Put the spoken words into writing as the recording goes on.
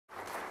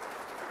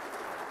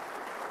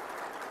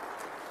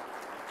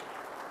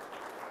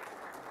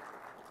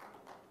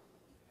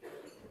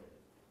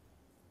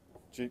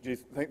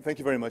Thank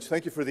you very much.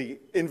 Thank you for the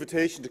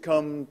invitation to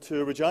come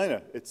to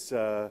Regina. It's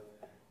really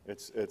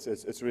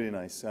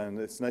nice, and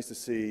it's nice to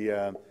see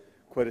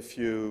quite a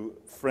few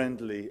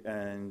friendly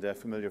and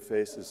familiar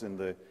faces in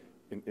the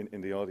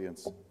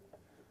audience.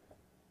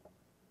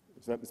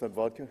 Is that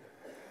vodka?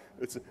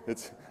 It's a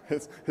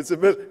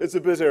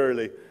bit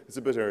early. It's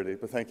a bit early,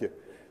 but thank you.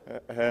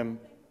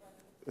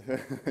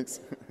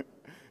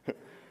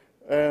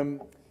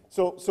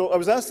 So I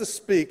was asked to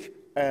speak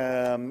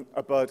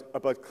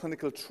about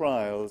clinical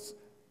trials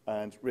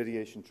and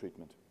radiation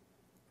treatment.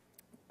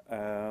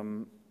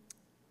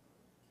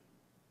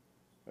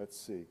 Let's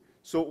see.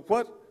 So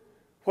what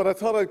I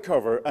thought I'd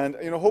cover, and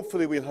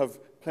hopefully we'll have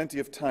plenty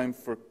of time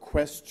for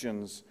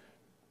questions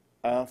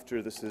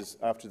after this is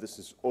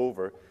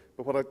over.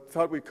 But what I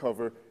thought we'd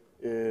cover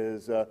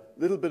is a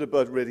little bit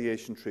about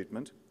radiation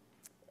treatment,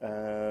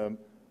 and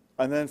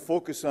then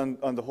focus on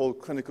the whole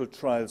clinical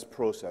trials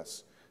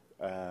process.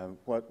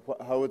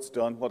 How it's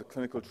done, what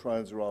clinical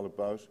trials are all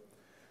about.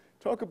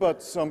 Talk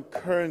about some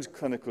current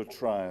clinical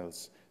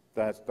trials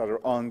that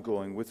are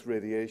ongoing with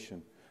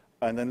radiation,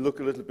 and then look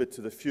a little bit to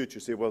the future,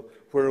 say, well,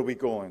 where are we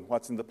going?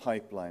 What's in the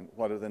pipeline?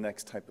 What are the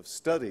next type of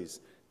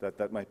studies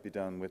that might be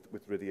done with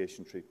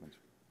radiation treatment?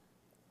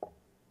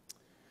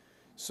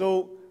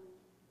 So,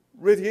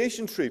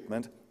 radiation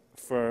treatment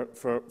for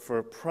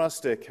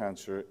prostate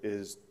cancer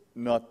is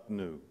not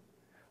new.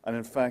 And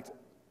in fact,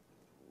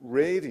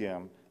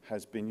 radium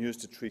has been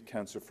used to treat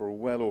cancer for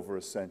well over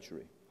a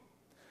century.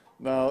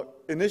 Now,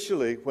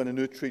 initially, when a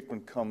new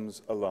treatment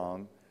comes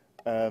along,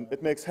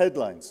 it makes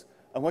headlines.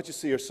 And what you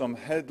see are some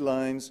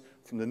headlines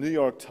from the New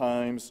York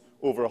Times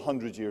over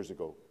 100 years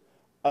ago.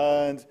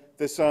 And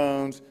they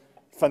sound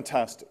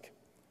fantastic.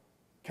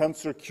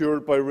 Cancer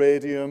cured by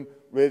radium.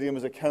 Radium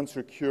is a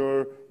cancer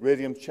cure.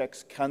 Radium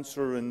checks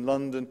cancer in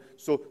London.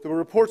 So there were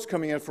reports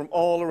coming in from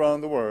all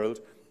around the world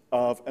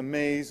of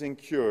amazing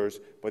cures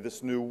by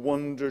this new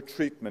wonder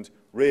treatment,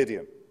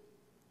 radium.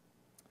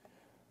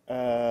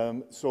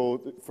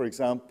 So, for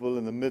example,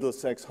 in the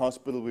Middlesex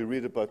Hospital, we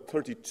read about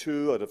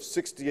 32 out of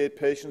 68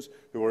 patients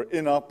who were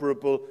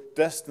inoperable,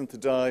 destined to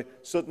die,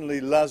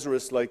 suddenly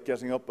Lazarus-like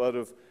getting up out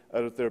of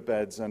their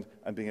beds and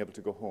being able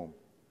to go home.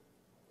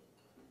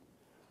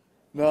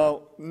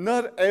 Now,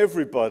 not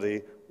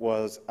everybody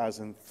was as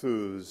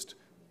enthused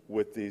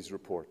with these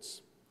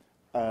reports.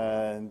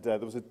 And there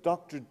was a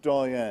Dr.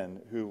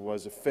 Doyen, who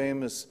was a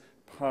famous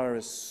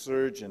Paris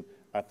surgeon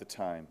at the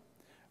time.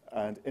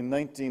 And in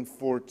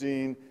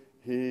 1914,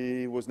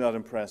 he was not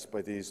impressed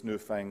by these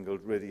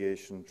newfangled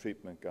radiation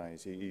treatment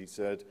guys. He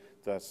said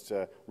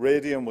that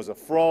radium was a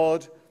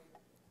fraud.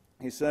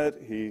 He said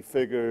he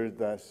figured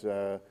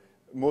that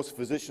most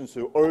physicians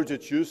who urge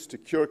its use to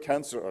cure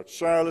cancer are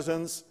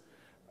charlatans.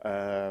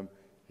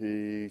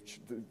 He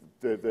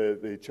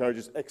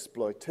charges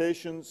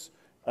exploitations.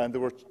 And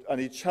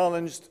he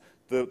challenged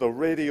the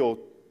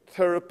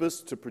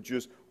radiotherapists to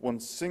produce one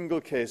single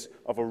case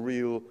of a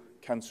real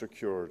cancer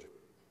cured.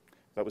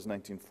 That was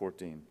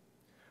 1914.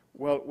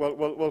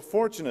 Well,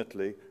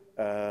 fortunately,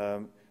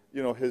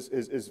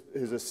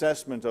 his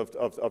assessment of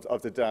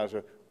the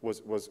data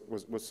was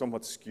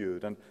somewhat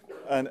skewed. And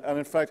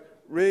in fact,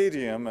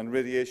 radium and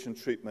radiation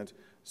treatment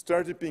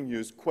started being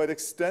used quite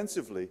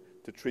extensively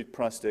to treat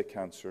prostate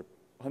cancer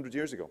 100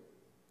 years ago.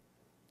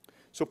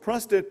 So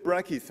prostate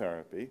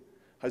brachytherapy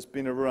has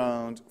been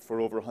around for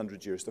over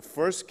 100 years. The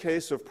first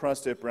case of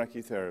prostate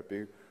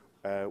brachytherapy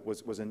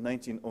was in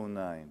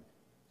 1909.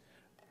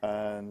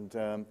 And,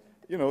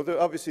 the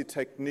obviously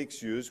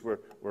techniques used were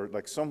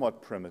like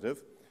somewhat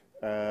primitive.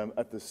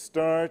 At the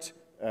start,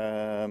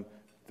 the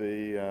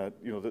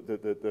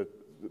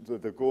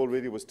goal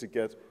really was to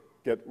get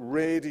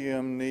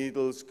radium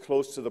needles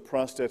close to the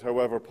prostate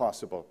however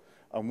possible.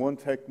 And one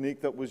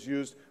technique that was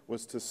used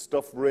was to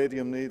stuff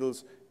radium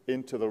needles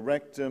into the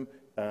rectum,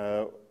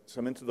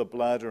 some into the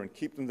bladder, and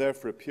keep them there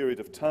for a period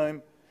of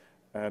time.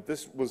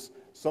 This was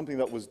something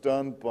that was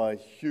done by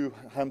Hugh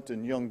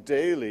Hampton Young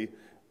daily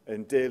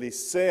in daily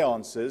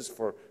seances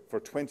for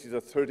 20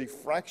 to 30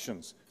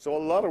 fractions. So a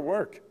lot of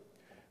work.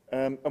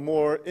 A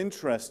more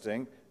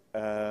interesting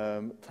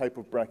type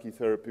of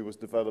brachytherapy was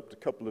developed a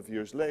couple of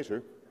years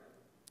later,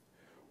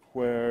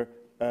 where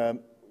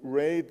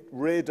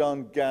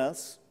radon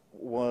gas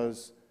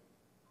was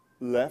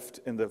left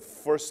in the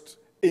first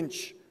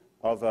inch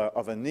of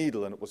a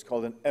needle, and it was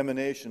called an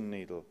emanation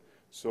needle.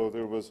 So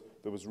there was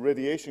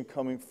radiation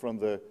coming from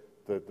the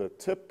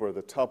tip or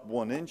the top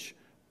 1 inch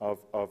of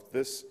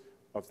this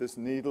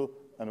needle,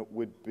 and it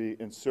would be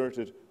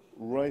inserted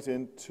right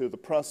into the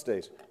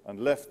prostate and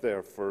left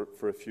there for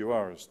a few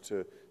hours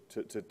to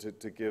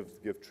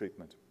give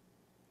treatment.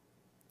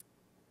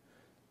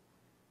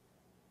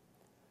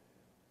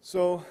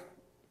 So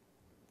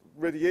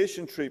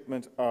radiation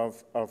treatment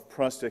of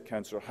prostate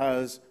cancer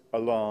has a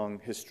long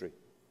history.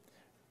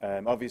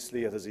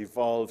 Obviously, it has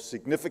evolved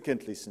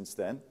significantly since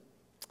then.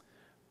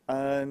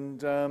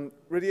 And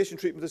radiation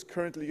treatment is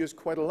currently used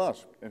quite a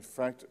lot. In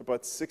fact,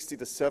 about 60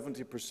 to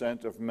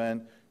 70% of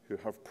men who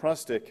have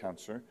prostate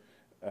cancer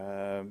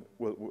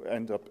will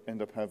end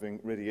up having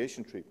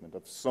radiation treatment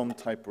of some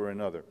type or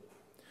another.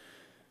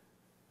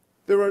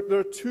 There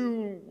are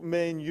two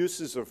main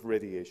uses of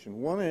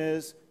radiation. One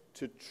is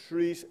to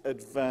treat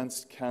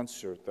advanced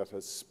cancer that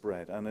has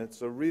spread, and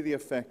it's a really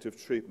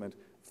effective treatment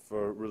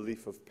for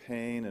relief of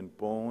pain in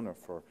bone, or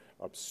for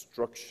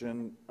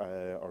obstruction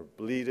or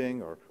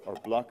bleeding or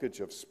blockage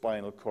of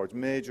spinal cords,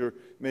 major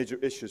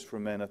issues for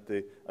men at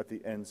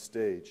the end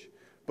stage.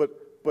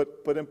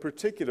 But in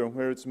particular,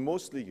 where it's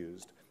mostly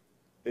used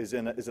is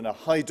in a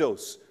high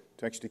dose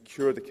to actually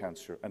cure the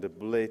cancer and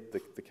ablate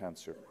the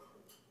cancer.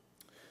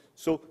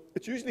 So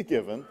it's usually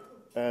given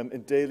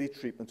in daily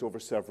treatment over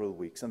several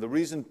weeks, and the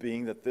reason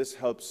being that this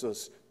helps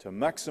us to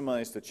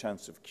maximize the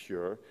chance of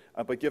cure,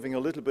 and by giving a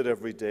little bit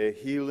every day,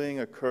 healing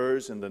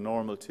occurs in the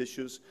normal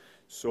tissues,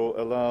 so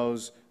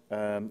allows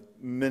the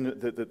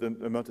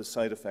amount of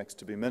side effects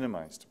to be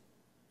minimized.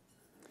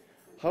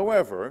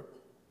 However,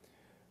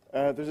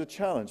 there's a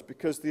challenge,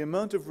 because the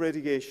amount of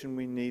radiation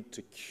we need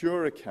to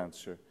cure a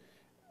cancer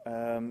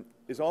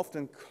is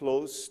often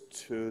close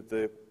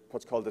to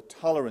what's called the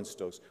tolerance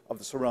dose of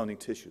the surrounding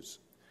tissues.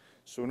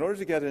 So in order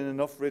to get in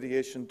enough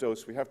radiation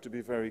dose, we have to be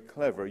very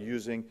clever,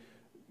 using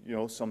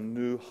some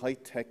new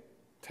high-tech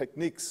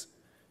techniques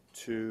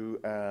to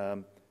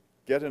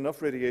get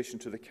enough radiation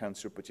to the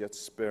cancer, but yet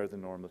spare the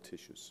normal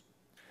tissues.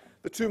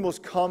 The two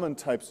most common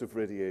types of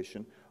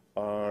radiation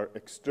are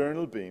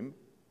external beam,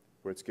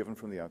 where it's given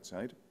from the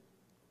outside,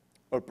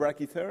 or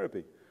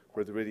brachytherapy,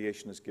 where the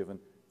radiation is given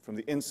from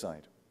the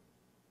inside.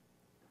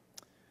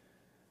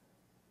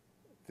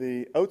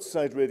 The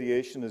outside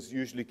radiation is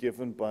usually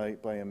given by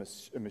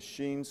a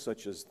machine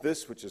such as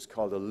this, which is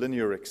called a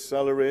linear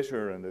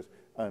accelerator,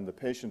 and the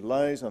patient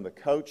lies on the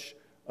couch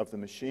of the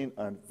machine,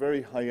 and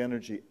very high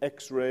energy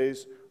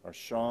X-rays are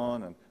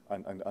shown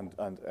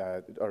and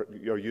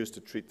are used to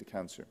treat the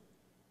cancer.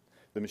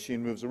 The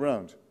machine moves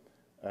around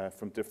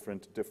from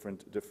different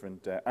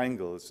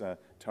angles,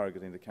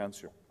 targeting the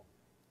cancer.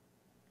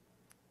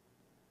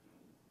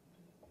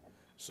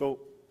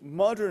 So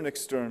modern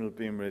external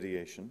beam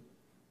radiation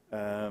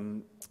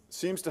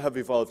seems to have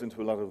evolved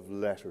into a lot of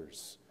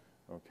letters.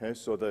 Okay,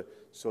 so the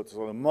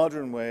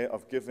modern way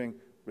of giving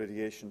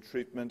radiation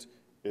treatment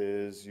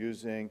is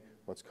using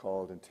what's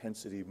called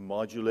intensity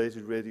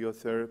modulated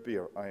radiotherapy,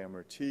 or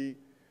IMRT.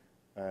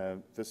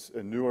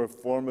 A newer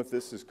form of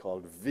this is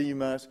called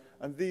VMAT,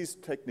 and these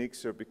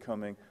techniques are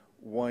becoming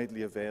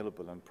widely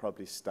available and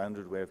probably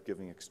standard way of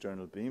giving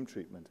external beam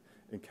treatment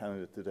in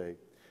Canada today.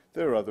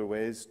 There are other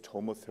ways,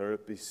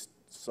 tomotherapy,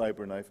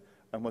 cyberknife,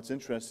 and what's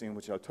interesting,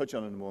 which I'll touch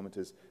on in a moment,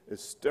 is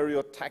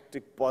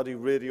stereotactic body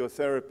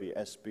radiotherapy,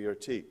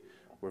 SBRT,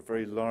 where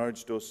very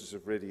large doses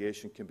of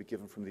radiation can be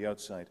given from the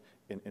outside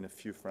in a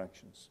few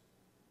fractions.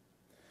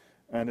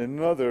 And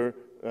another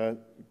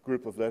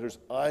group of letters,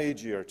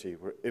 IGRT,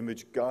 where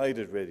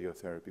image-guided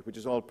radiotherapy, which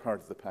is all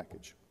part of the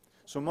package.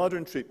 So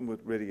modern treatment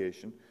with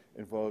radiation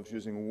involves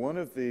using one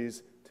of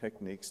these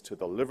techniques to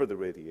deliver the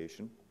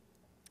radiation,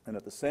 and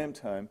at the same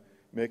time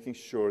making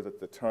sure that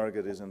the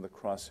target is in the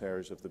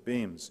crosshairs of the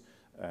beams,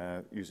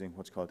 using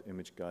what's called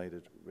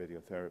image-guided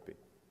radiotherapy.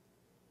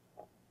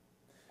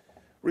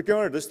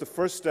 Regardless, the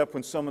first step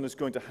when someone is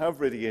going to have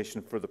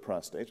radiation for the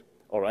prostate,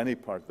 or any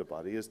part of the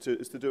body, is to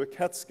do a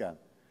CAT scan.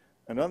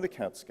 And on the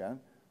CAT scan,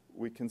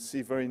 we can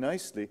see very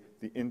nicely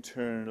the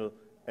internal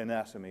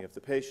anatomy of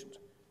the patient.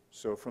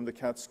 So from the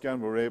CAT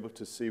scan, we're able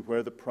to see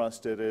where the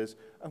prostate is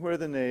and where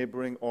the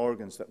neighboring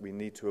organs that we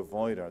need to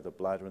avoid are, the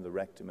bladder and the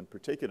rectum in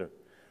particular,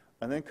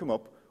 and then come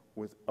up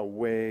with a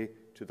way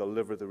to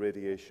deliver the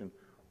radiation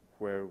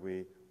where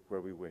we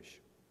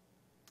wish.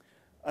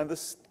 And the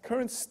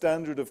current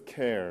standard of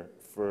care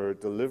for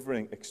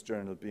delivering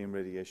external beam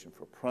radiation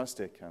for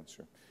prostate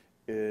cancer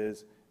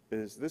is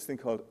this thing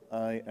called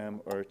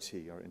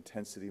IMRT, or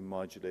intensity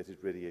modulated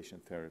radiation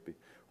therapy,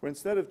 where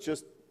instead of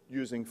just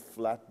using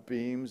flat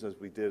beams as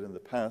we did in the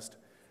past,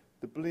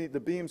 the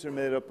beams are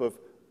made up of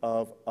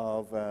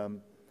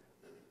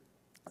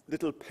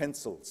little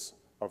pencils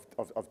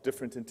of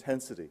different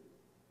intensity.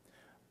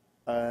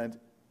 And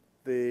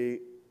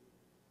the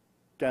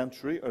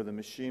gantry, or the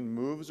machine,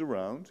 moves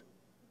around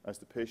as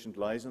the patient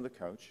lies on the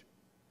couch,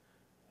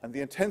 and the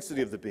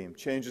intensity of the beam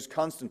changes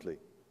constantly,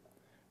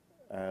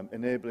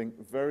 enabling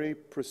very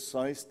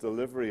precise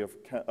delivery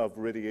of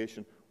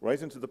radiation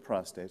right into the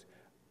prostate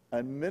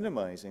and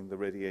minimizing the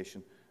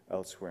radiation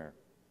elsewhere.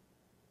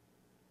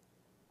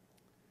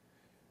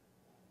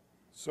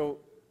 So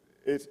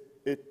it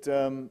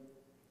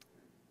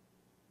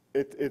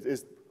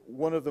is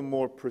one of the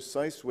more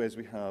precise ways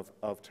we have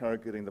of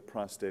targeting the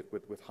prostate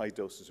with high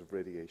doses of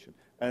radiation,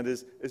 and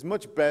is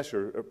much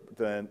better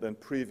than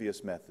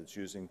previous methods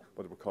using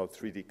what were called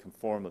 3D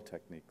conformal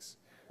techniques.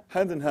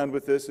 Hand in hand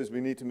with this is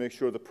we need to make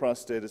sure the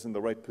prostate is in the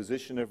right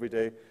position every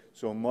day,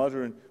 so a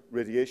modern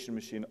radiation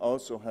machine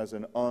also has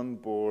an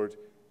onboard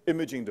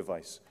imaging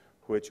device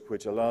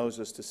which allows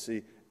us to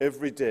see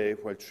every day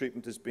while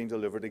treatment is being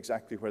delivered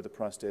exactly where the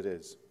prostate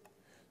is.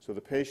 So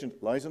the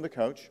patient lies on the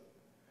couch,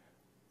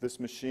 this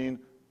machine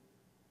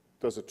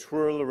does a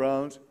twirl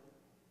around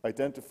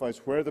identifies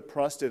where the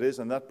prostate is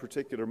in that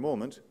particular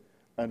moment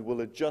and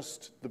will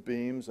adjust the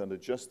beams and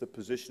adjust the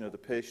position of the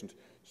patient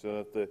so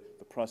that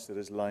the prostate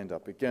is lined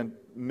up, again,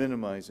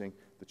 minimizing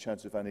the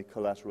chance of any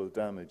collateral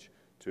damage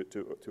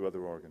to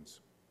other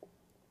organs.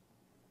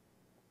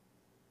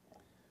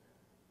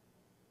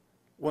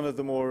 One of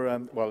the more,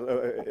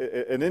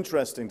 an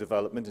interesting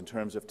development in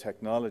terms of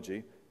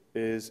technology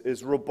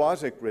is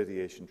robotic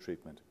radiation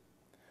treatment.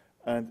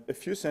 And a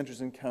few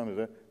centres in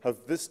Canada have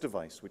this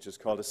device, which is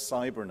called a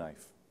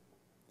cyberknife.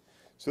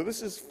 So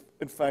this is,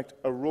 in fact,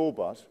 a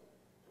robot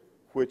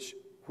which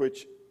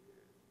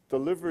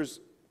delivers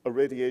a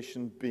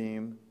radiation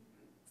beam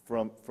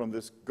from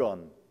this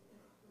gun.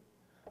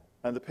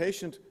 And the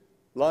patient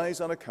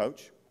lies on a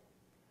couch,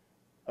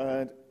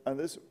 and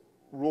this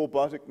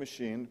robotic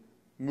machine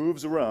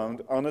moves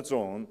around on its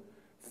own,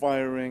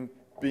 firing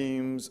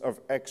beams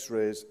of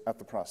X-rays at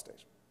the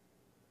prostate.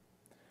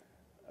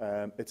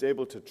 It's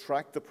able to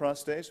track the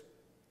prostate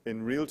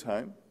in real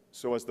time,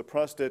 so as the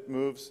prostate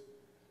moves,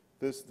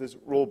 this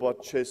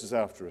robot chases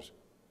after it.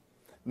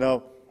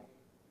 Now,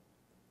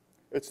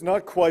 it's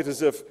not quite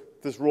as if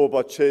this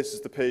robot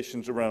chases the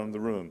patient around the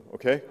room,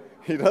 okay?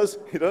 He does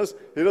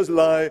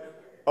lie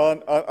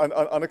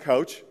on a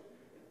couch,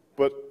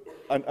 but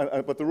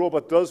the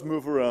robot does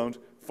move around,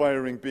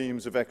 firing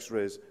beams of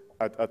X-rays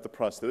at the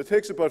prostate. It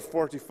takes about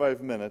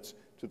 45 minutes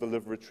to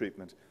deliver a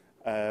treatment.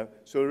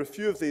 So there are a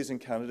few of these in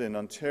Canada, in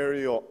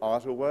Ontario,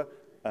 Ottawa,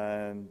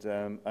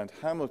 and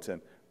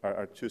Hamilton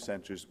are two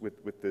centres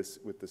with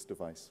this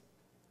device.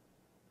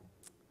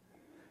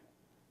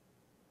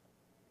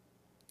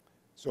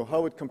 So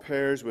how it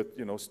compares with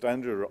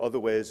standard or other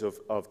ways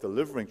of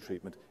delivering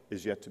treatment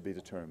is yet to be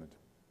determined.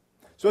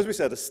 So as we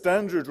said, a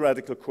standard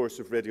radical course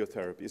of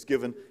radiotherapy is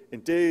given in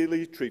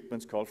daily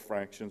treatments called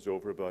fractions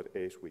over about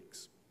 8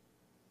 weeks,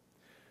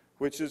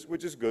 which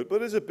is good,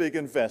 but is a big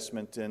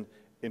investment in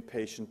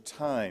patient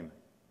time.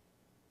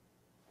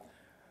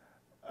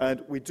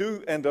 And we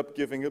do end up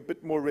giving a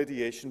bit more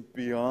radiation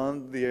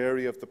beyond the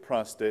area of the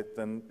prostate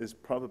than is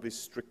probably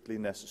strictly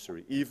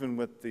necessary, even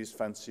with these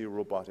fancy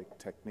robotic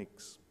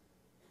techniques.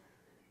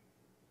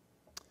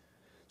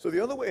 So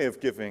the other way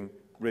of giving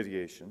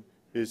radiation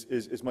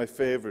is my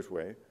favorite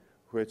way,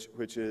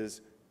 which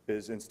is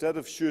instead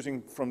of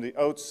shooting from the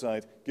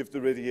outside, give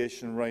the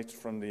radiation right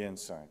from the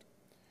inside.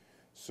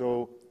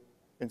 So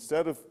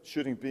instead of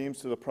shooting beams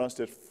to the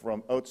prostate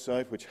from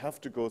outside, which have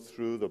to go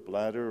through the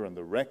bladder and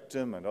the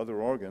rectum and other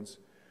organs,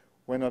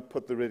 why not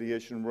put the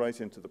radiation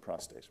right into the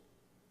prostate?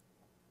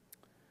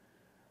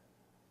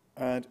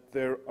 And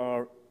there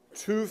are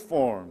two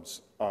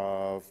forms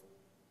of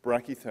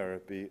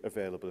brachytherapy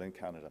available in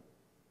Canada.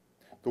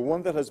 The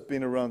one that has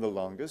been around the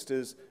longest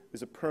is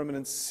a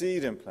permanent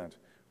seed implant,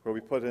 where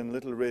we put in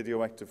little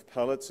radioactive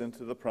pellets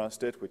into the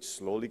prostate, which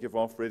slowly give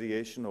off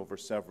radiation over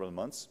several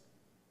months.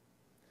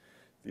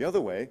 The other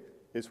way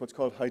is what's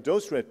called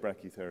high-dose rate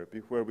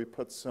brachytherapy, where we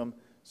put some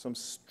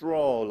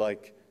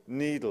straw-like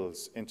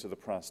needles into the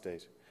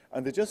prostate.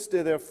 And they just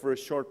stay there for a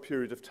short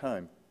period of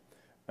time.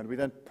 And we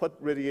then put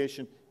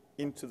radiation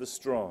into the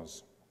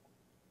straws.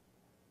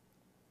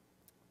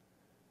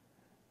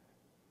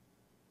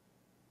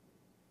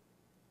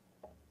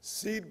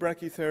 Seed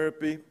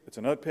brachytherapy, it's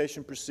an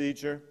outpatient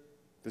procedure.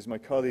 This is my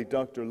colleague,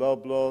 Dr.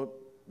 Loblaw,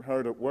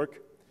 hard at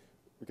work.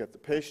 We get the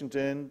patient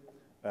in.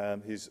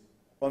 He's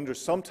under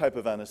some type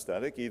of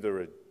anesthetic,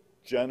 either a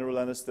general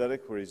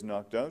anesthetic where he's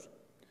knocked out,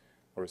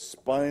 or a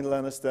spinal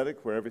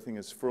anesthetic where everything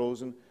is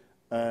frozen.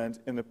 And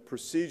in a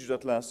procedure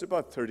that lasts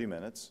about 30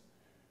 minutes,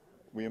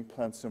 we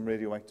implant some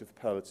radioactive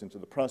pellets into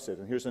the prostate.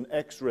 And here's an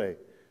X-ray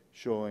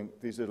showing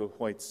these little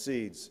white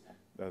seeds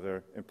that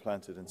are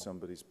implanted in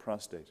somebody's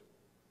prostate.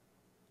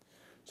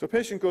 So a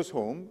patient goes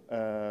home,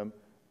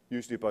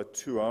 usually about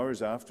 2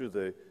 hours after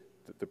the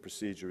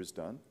procedure is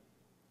done.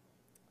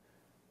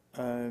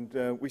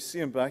 And we see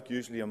him back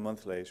usually a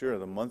month later, or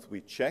the month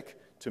we check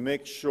to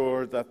make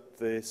sure that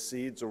the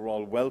seeds are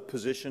all well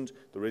positioned,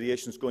 the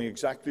radiation is going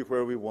exactly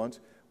where we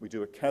want. We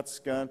do a CAT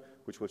scan,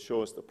 which will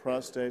show us the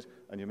prostate,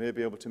 and you may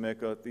be able to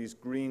make out these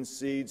green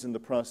seeds in the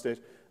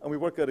prostate, and we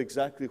work out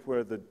exactly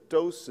where the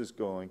dose is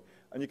going,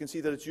 and you can see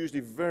that it's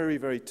usually very,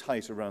 very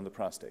tight around the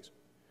prostate.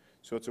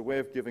 So it's a way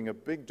of giving a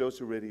big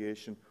dose of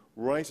radiation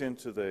right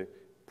into the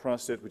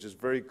prostate, which is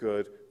very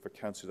good for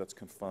cancer that's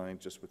confined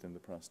just within the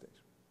prostate.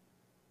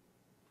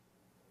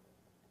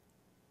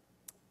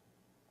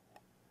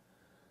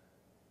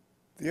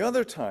 The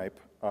other type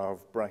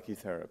of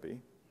brachytherapy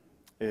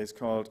is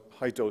called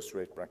high-dose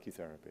rate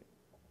brachytherapy.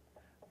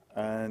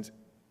 And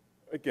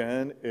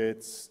again,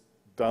 it's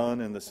done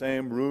in the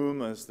same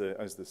room as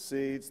the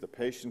seeds. The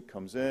patient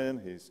comes in,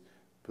 he's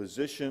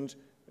positioned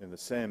in the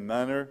same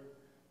manner.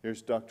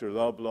 Here's Dr.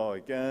 Loblaw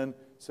again,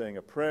 saying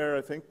a prayer,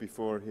 I think,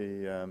 before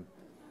he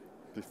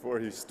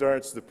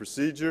starts the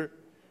procedure.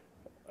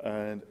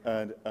 And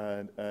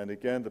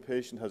again, the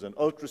patient has an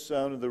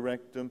ultrasound of the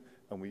rectum,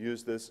 and we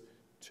use this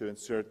to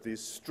insert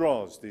these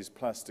straws, these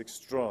plastic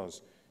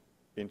straws,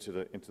 into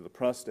the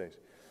prostate.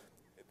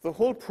 The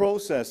whole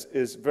process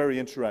is very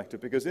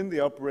interactive because in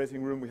the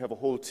operating room we have a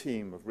whole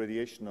team of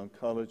radiation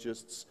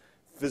oncologists,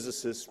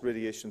 physicists,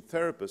 radiation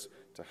therapists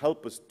to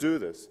help us do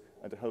this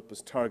and to help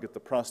us target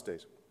the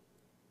prostate.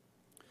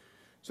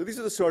 So these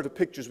are the sort of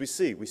pictures we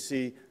see. We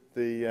see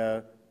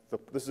this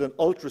is an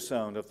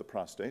ultrasound of the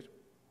prostate,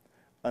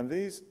 and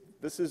this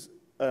is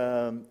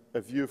a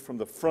view from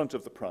the front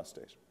of the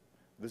prostate.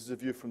 This is a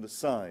view from the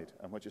side,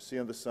 and what you see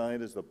on the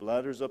side is the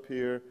bladder's up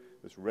here.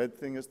 This red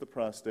thing is the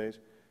prostate.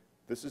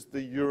 This is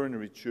the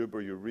urinary tube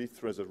or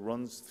urethra as it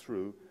runs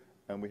through,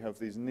 and we have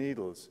these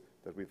needles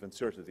that we've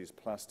inserted, these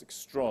plastic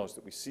straws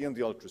that we see in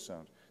the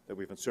ultrasound that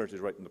we've inserted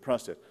right in the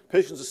prostate.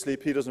 Patient's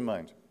asleep, he doesn't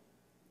mind.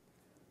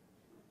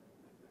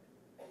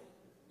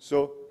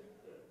 So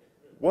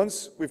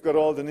once we've got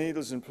all the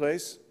needles in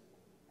place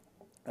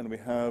and we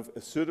have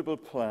a suitable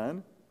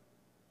plan,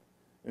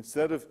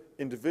 instead of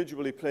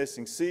individually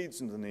placing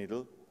seeds in the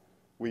needle,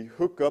 we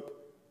hook up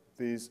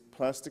these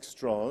plastic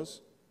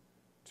straws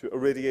to a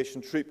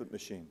radiation treatment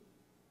machine,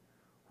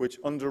 which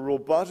under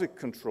robotic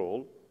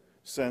control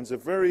sends a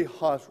very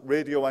hot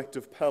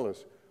radioactive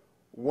pellet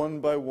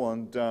one by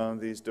one down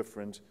these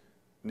different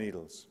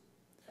needles.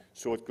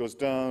 So it goes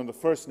down the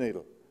first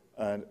needle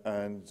and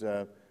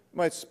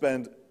might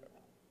spend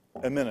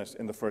a minute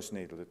in the first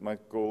needle. It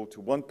might go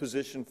to one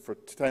position for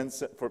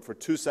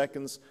 2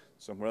 seconds,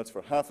 somewhere else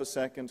for half a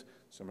second,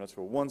 somewhere else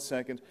for 1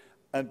 second,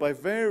 and by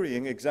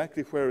varying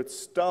exactly where it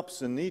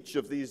stops in each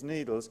of these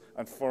needles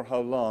and for how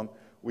long,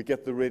 we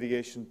get the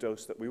radiation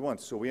dose that we want.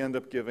 So we end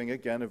up giving,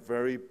 again, a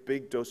very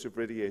big dose of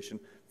radiation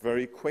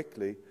very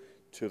quickly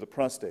to the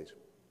prostate.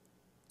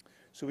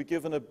 So we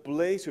give an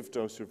ablative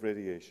dose of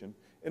radiation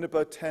in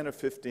about 10 or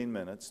 15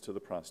 minutes to the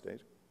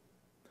prostate.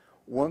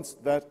 Once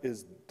that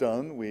is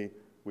done, we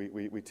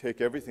take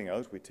everything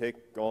out. We take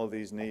all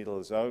these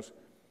needles out,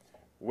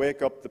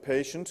 wake up the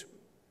patient.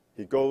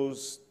 He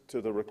goes to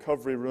the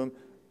recovery room,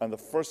 and the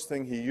first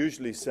thing he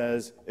usually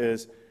says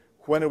is,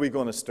 "When are we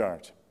going to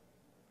start?"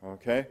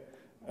 Okay?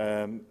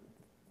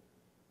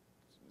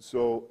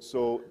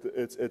 So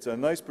it's a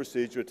nice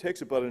procedure. It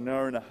takes about an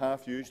hour and a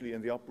half usually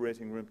in the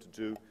operating room to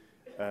do.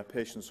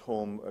 Patients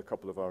home a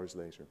couple of hours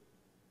later.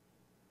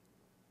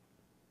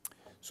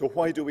 So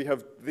why do we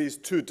have these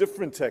two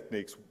different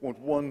techniques?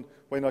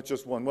 Why not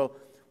just one? Well,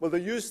 they're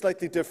used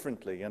slightly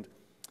differently,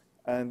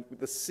 and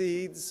the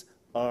seeds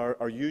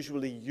are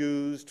usually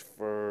used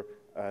for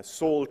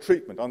sole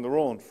treatment on their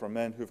own for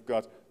men who've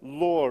got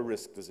lower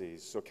risk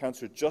disease, so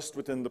cancer just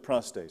within the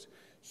prostate,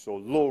 so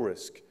low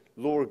risk,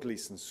 lower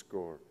Gleason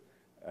score,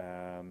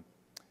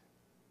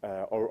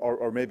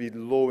 or maybe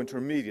low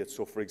intermediate,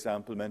 so for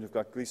example, men who've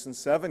got Gleason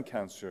 7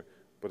 cancer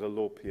but a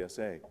low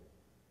PSA.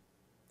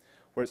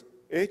 Whereas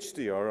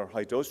HDR, or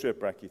high-dose rate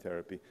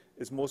brachytherapy,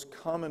 is most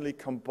commonly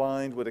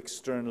combined with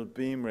external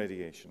beam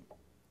radiation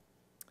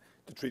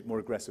to treat more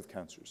aggressive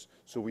cancers.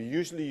 So we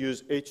usually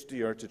use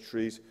HDR to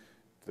treat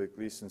the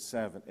Gleason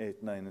 7,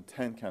 8, 9, and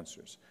 10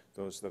 cancers,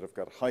 those that have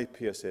got high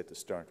PSA to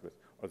start with,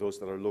 or those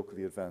that are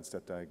locally advanced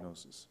at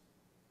diagnosis.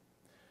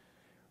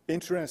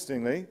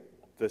 Interestingly,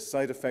 the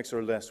side effects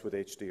are less with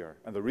HDR,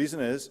 and the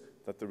reason is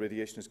that the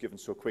radiation is given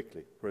so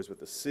quickly, whereas with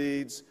the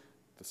seeds,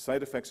 the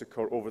side effects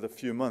occur over the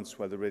few months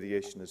while the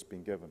radiation is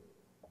being given.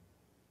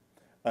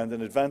 And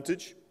an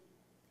advantage,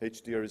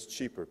 HDR is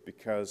cheaper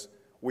because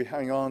we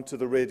hang on to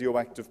the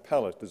radioactive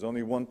pellet. There's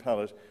only one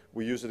pellet.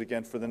 We use it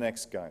again for the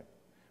next guy.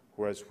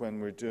 Whereas when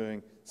we're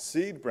doing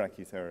seed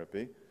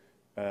brachytherapy,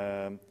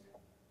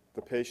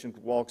 the patient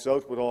walks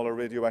out with all our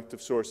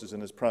radioactive sources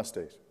in his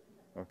prostate,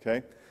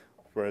 okay?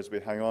 Whereas we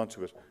hang on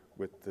to it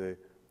with the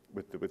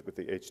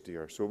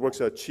HDR. So it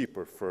works out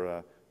cheaper for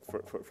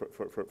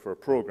a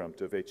program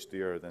to have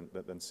HDR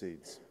than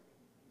seeds.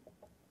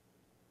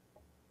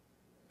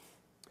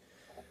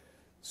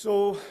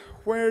 So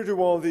where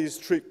do all these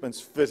treatments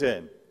fit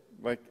in?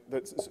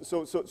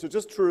 So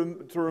just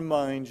to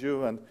remind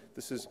you, and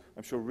this is,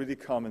 I'm sure, really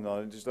common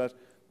knowledge, is that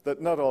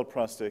not all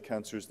prostate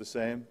cancer is the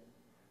same.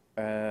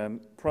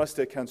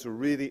 Prostate cancer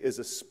really is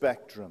a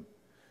spectrum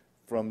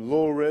from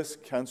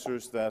low-risk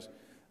cancers that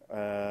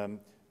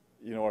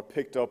are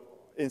picked up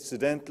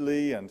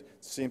incidentally and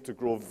seem to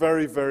grow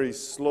very, very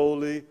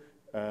slowly,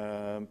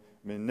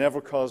 may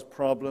never cause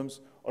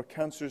problems, or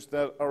cancers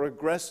that are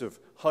aggressive,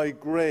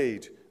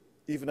 high-grade,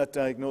 even at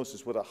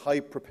diagnosis, with a high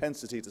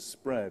propensity to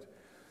spread.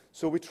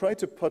 So we try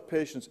to put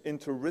patients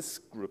into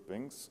risk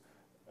groupings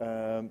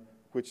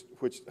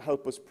which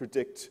help us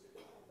predict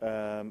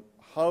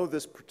how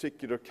this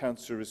particular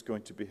cancer is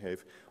going to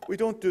behave. We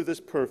don't do this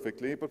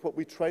perfectly, but what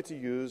we try to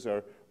use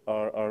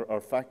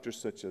are factors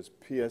such as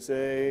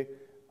PSA,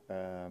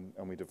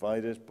 and we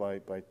divide it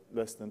by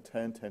less than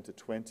 10, 10 to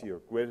 20, or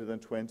greater than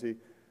 20,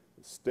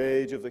 the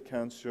stage of the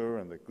cancer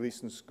and the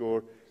Gleason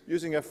score,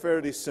 using a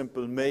fairly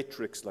simple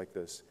matrix like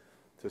this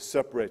to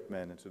separate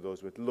men into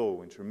those with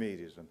low,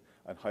 intermediate,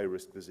 and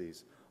high-risk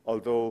disease,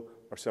 although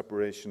our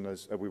separation,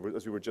 as we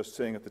were just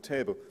saying at the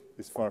table,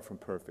 is far from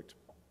perfect.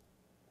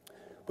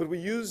 But we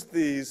use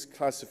these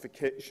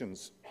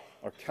classifications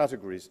or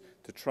categories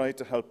to try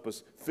to help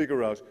us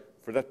figure out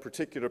for that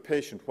particular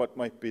patient, what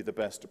might be the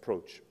best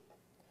approach.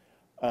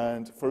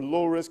 And for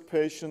low-risk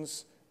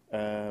patients,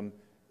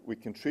 we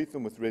can treat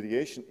them with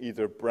radiation,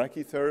 either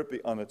brachytherapy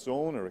on its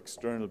own or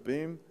external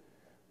beam.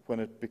 When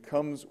it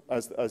becomes,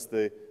 as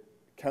the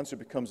cancer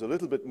becomes a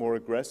little bit more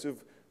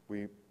aggressive,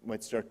 we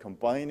might start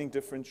combining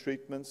different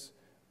treatments.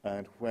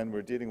 And when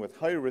we're dealing with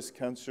high-risk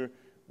cancer,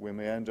 we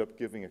may end up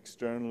giving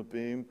external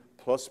beam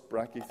plus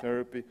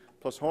brachytherapy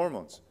plus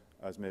hormones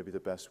as maybe the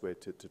best way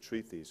to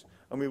treat these.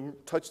 And we'll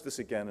touch this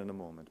again in a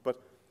moment.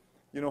 But,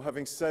 you know,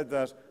 having said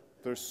that,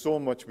 there's so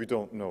much we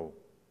don't know.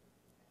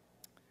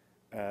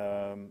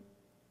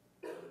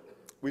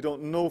 We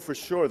don't know for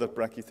sure that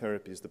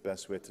brachytherapy is the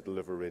best way to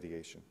deliver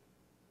radiation.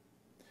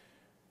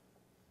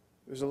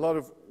 There's a lot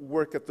of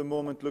work at the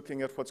moment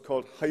looking at what's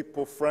called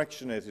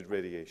hypofractionated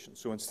radiation.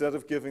 So instead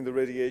of giving the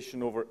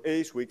radiation over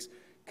 8 weeks,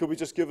 could we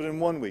just give it in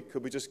 1 week?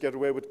 Could we just get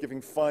away with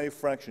giving 5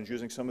 fractions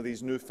using some of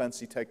these new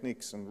fancy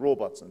techniques and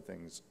robots and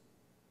things?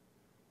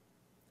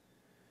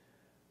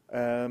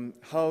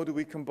 How do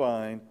we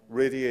combine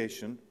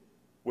radiation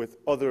with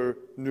other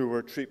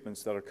newer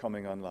treatments that are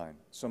coming online?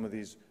 Some of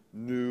these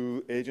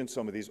new agents,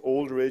 some of these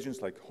older agents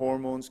like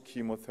hormones,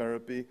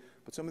 chemotherapy,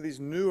 but some of these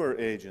newer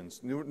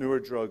agents, newer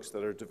drugs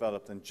that are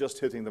developed and just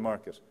hitting the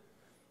market.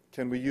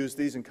 Can we use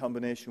these in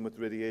combination with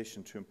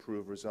radiation to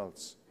improve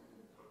results?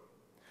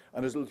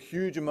 And there's a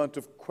huge amount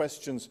of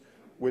questions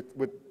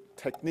with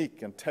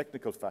technique and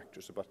technical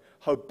factors about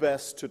how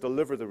best to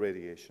deliver the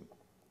radiation.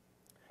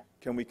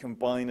 Can we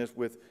combine it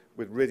with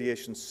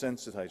radiation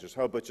sensitizers?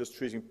 How about just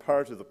treating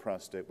part of the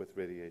prostate with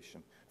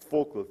radiation?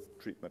 Focal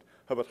treatment.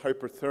 How about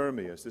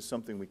hyperthermia? Is this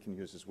something we can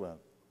use as well?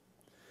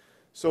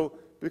 So,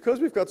 because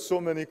we've got so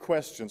many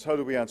questions, how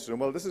do we answer them?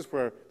 Well, this is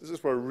where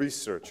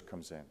research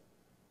comes in.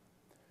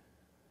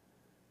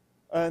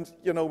 And,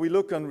 you know, we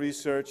look on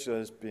research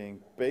as being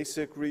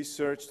basic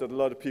research that a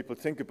lot of people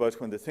think about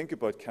when they think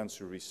about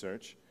cancer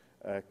research,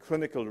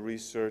 clinical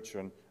research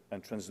and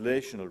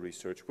translational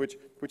research, which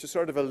is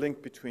sort of a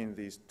link between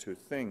these two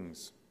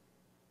things.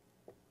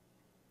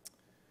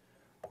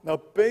 Now,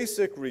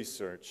 basic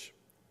research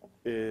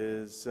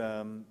is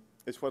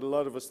what a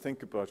lot of us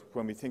think about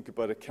when we think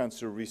about a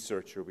cancer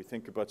researcher. We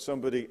think about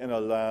somebody in a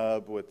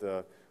lab with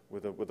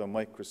a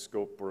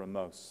microscope or a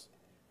mouse.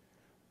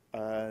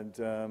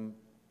 And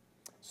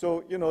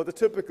so, you know, the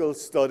typical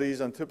studies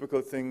and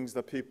typical things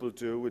that people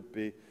do would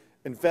be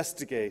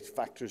investigate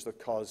factors that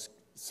cause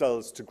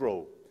cells to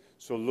grow.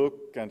 So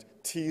look and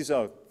tease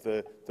out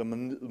the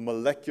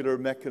molecular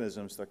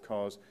mechanisms that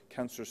cause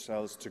cancer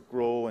cells to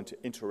grow and to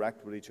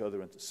interact with each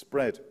other and to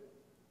spread.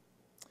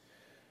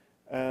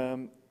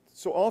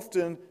 So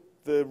often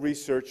the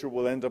researcher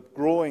will end up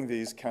growing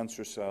these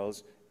cancer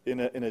cells in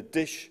a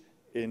dish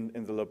in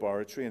the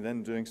laboratory and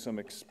then doing some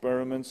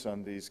experiments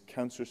on these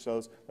cancer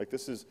cells. Like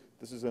this is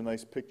a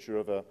nice picture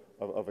of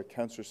a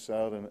cancer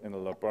cell in a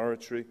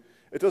laboratory.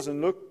 It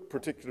doesn't look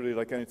particularly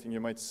like anything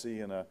you might see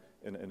in a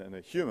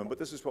human, but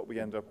this is what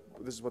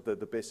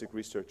the basic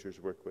researchers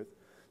work with.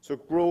 So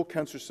grow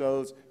cancer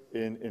cells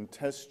in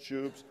test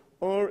tubes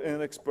or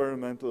in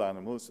experimental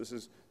animals. This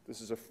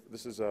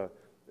is a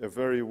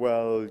very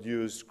well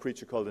used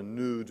creature called a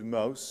nude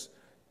mouse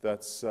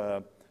that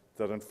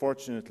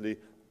unfortunately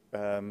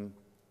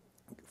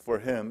for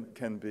him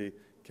can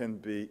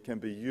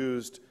be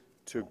used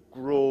to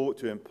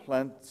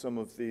implant some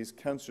of these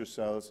cancer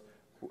cells,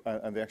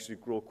 and they actually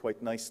grow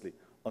quite nicely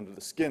under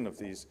the skin of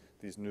these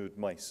nude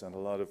mice, and a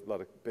lot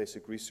of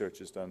basic research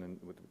is done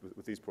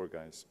with these poor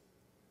guys.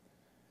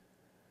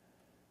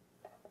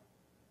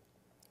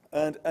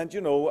 And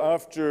you know,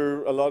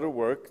 after a lot of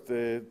work,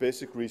 the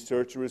basic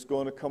researcher is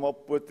going to come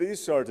up with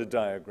these sort of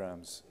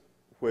diagrams,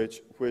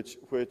 which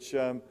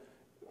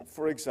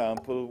for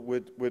example,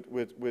 would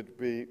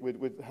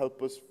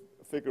help us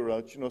figure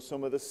out, you know,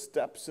 some of the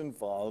steps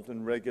involved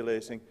in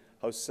regulating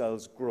how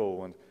cells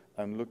grow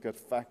and look at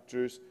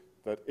factors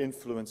that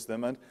influence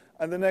them. And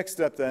the next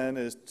step then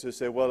is to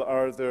say, well,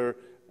 are there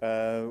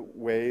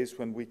ways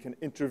when we can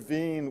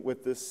intervene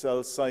with this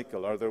cell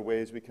cycle? Are there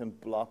ways we can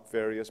block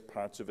various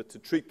parts of it to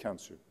treat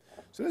cancer?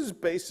 So this is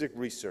basic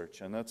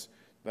research, and that's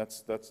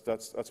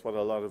what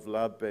a lot of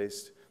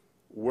lab-based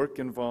work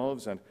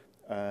involves, and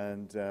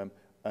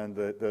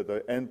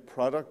the end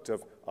product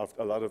of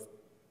a lot of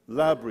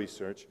lab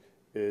research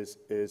is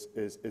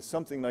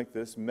something like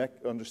this,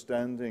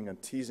 understanding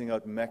and teasing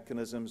out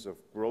mechanisms of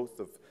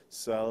growth of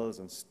cells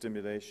and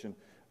stimulation,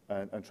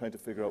 and trying to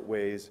figure out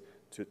ways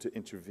to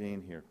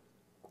intervene here.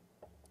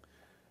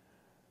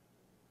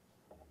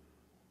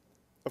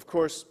 Of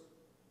course,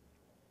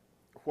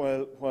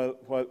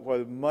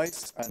 while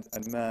mice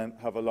and man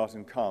have a lot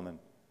in common,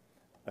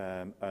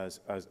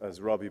 as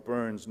Robbie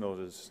Burns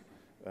noticed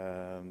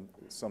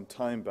some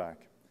time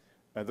back,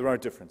 there are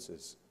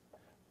differences.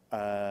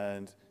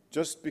 And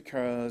just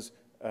because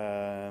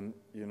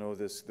you know,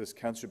 this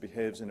cancer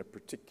behaves in a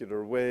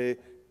particular way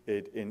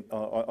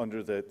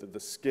under the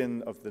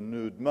skin of the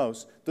nude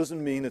mouse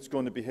doesn't mean it's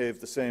going to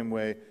behave the same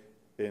way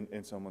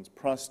in someone's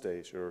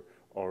prostate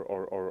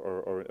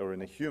or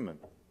in a human.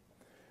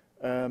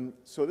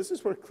 So this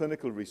is where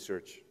clinical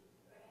research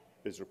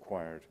is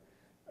required.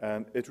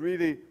 It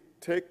really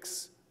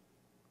takes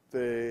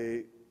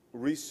the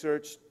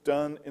research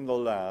done in the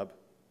lab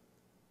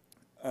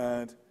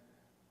and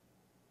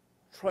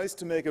tries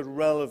to make it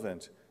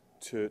relevant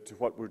to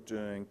what we're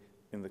doing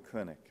in the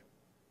clinic.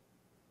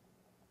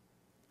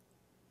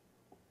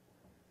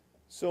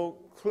 So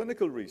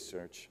clinical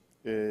research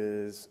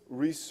is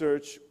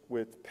research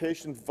with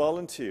patient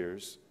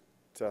volunteers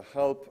to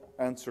help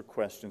answer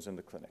questions in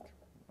the clinic.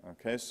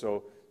 Okay,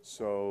 so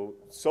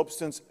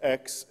substance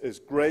X is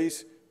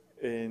great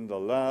in the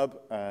lab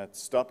at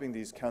stopping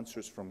these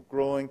cancers from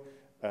growing.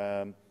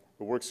 It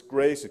works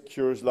great, it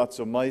cures lots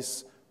of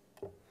mice.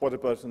 What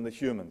about in the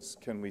humans?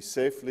 Can we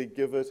safely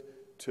give it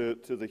to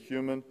the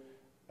human?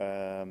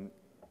 And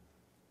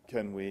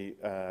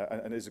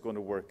is it going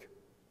to work?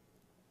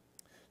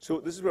 So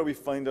this is where we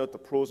find out the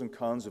pros and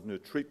cons of new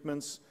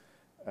treatments.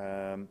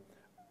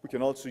 We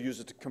can also use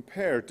it to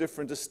compare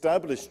different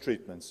established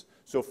treatments.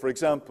 So for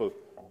example,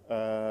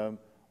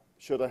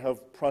 should I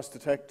have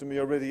prostatectomy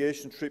or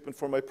radiation treatment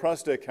for my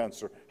prostate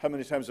cancer? How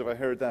many times have I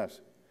heard that?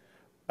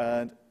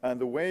 And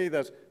the way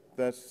that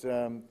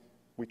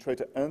we try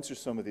to answer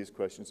some of these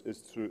questions is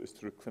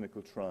through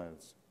clinical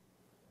trials.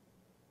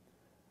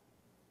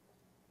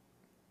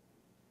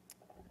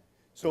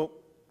 So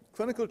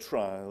clinical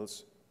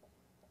trials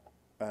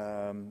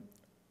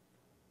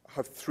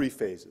have three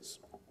phases.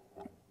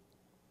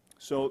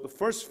 So the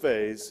first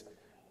phase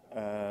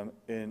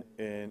in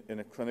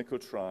a clinical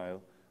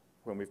trial,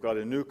 when we've got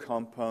a new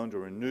compound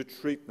or a new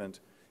treatment,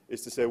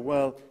 is to say,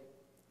 well,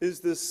 is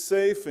this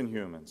safe in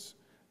humans?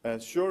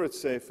 Sure, it's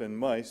safe in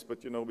mice,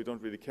 but we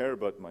don't really care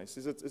about mice.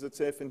 Is it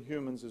safe in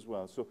humans as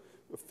well? So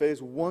a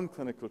phase 1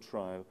 clinical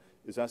trial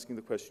is asking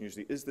the question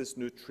usually, is this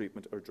new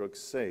treatment or drug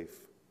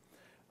safe?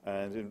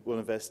 And it will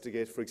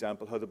investigate, for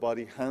example, how the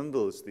body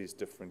handles these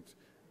different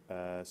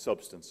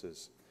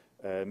substances.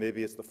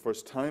 Maybe it's the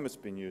first time it's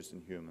been used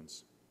in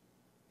humans.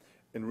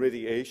 In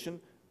radiation,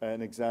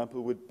 an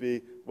example would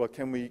be, well,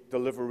 can we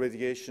deliver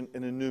radiation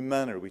in a new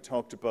manner? We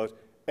talked about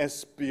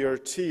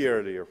SBRT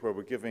earlier, where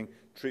we're giving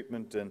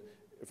treatment in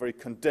a very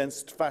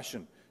condensed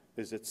fashion.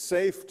 Is it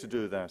safe to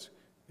do that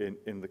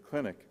in the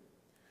clinic?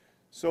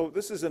 So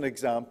this is an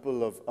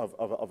example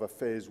of a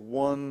phase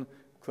 1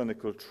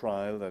 clinical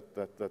trial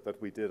that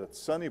we did at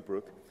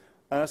Sunnybrook,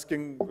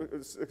 asking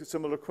a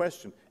similar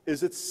question.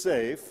 Is it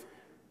safe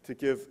to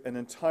give an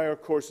entire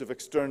course of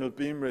external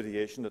beam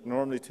radiation that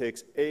normally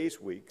takes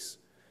 8 weeks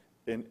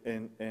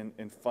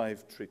in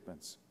 5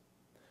 treatments?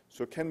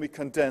 So can we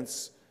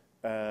condense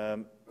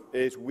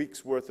 8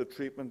 weeks worth of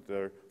treatment,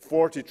 or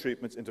 40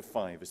 treatments, into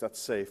 5? Is that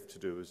safe to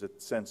do? Is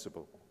it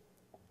sensible?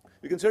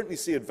 You can certainly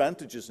see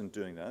advantages in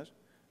doing that.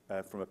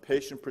 From a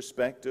patient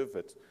perspective,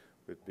 it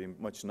would be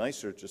much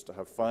nicer just to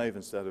have 5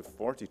 instead of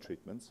 40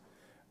 treatments.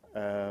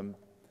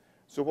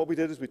 So what we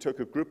did is we took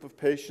a group of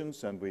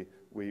patients and we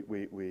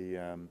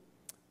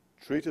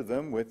treated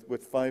them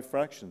with 5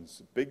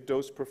 fractions, big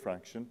dose per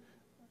fraction,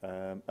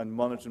 and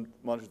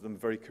monitored them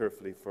very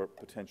carefully for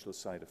potential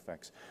side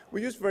effects.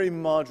 We used very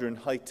modern,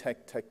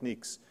 high-tech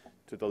techniques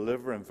to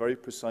deliver and very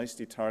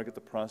precisely target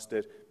the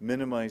prostate,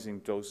 minimizing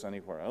dose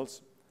anywhere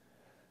else.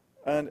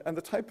 And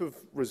the type of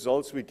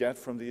results we get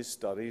from these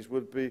studies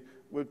would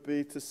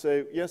be to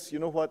say, yes, you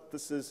know what,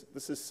 this is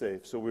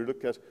safe. So we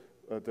look at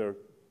their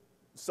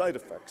side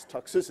effects,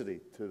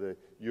 toxicity to the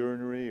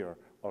urinary or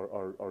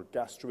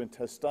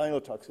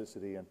gastrointestinal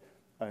toxicity,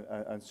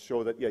 and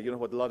show that, yeah, you know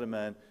what, a lot of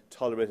men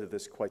tolerated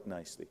this quite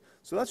nicely.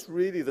 So that's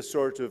really the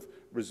sort of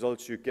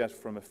results you get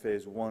from a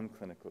phase 1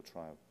 clinical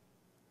trial.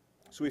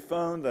 So we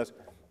found that,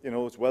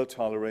 it's well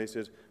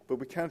tolerated, but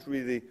we can't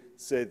really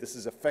say this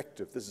is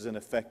effective, this is an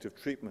effective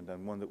treatment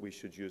and one that we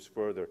should use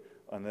further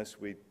unless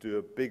we do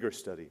a bigger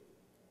study.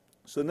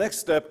 So the next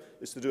step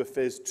is to do a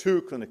phase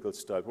 2 clinical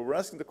study, where we're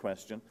asking the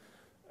question,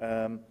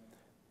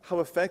 how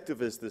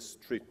effective is this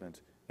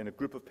treatment in a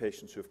group of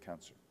patients who have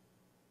cancer?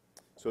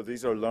 So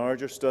these are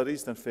larger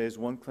studies than phase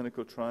 1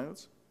 clinical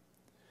trials,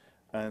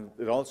 and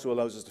it also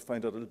allows us to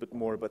find out a little bit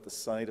more about the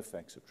side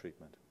effects of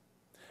treatment.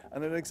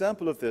 And an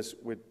example of this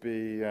would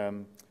be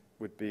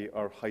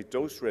our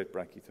high-dose rate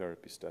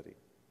brachytherapy study.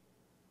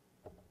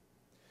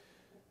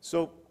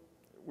 So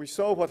we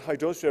saw what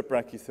high-dose rate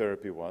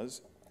brachytherapy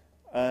was,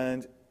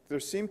 and there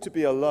seemed to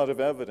be a lot of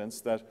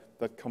evidence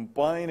that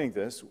combining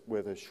this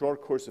with a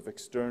short course of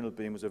external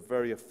beam was a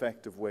very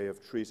effective way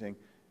of treating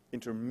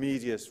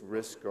intermediate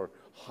risk or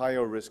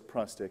higher risk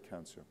prostate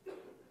cancer.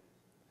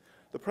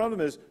 The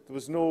problem is there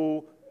was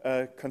no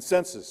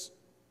consensus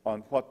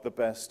on what the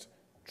best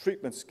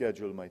treatment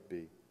schedule might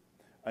be,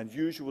 and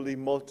usually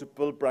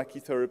multiple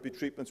brachytherapy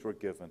treatments were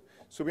given.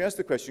 So we asked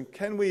the question,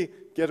 can we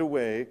get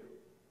away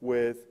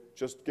with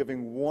just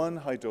giving one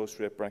high-dose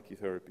rate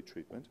brachytherapy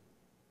treatment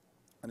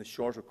and a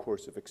shorter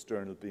course of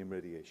external beam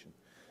radiation?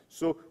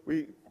 So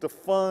we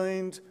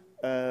defined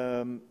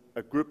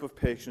a group of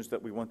patients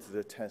that we wanted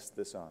to test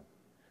this on.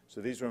 So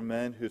these were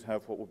men who'd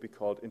have what would be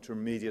called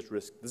intermediate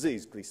risk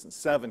disease, Gleason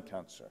 7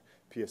 cancer,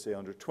 PSA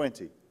under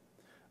 20.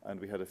 And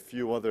we had a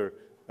few other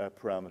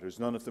parameters.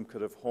 None of them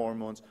could have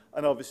hormones,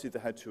 and obviously they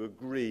had to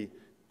agree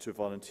to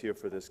volunteer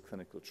for this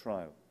clinical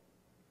trial.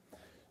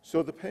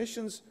 So the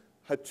patients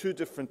had two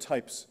different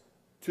types,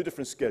 two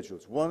different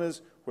schedules. One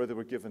is where they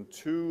were given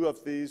 2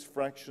 of these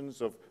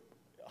fractions of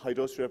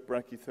high-dose rate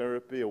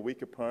brachytherapy a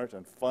week apart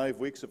and 5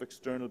 weeks of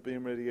external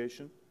beam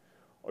radiation,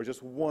 or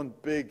just one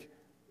big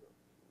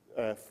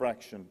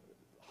fraction,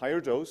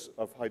 higher dose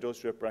of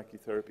high-dose rate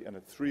brachytherapy and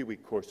a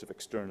 3-week course of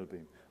external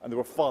beam. And they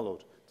were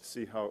followed to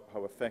see how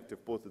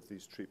effective both of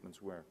these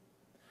treatments were.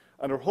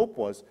 And our hope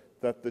was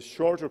that the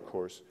shorter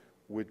course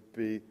would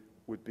be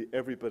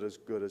every bit as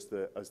good as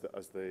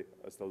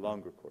the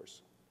longer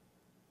course.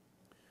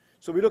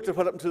 So we looked at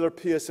what happened to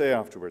their PSA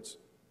afterwards,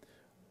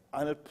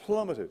 and it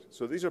plummeted.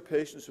 So these are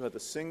patients who had a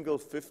single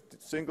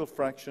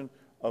fraction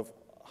of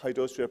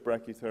high-dose rate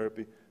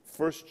brachytherapy.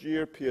 First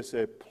year,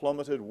 PSA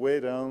plummeted way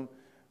down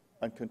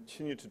and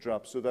continued to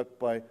drop, so that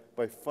by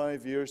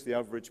 5 years, the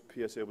average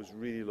PSA was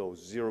really low,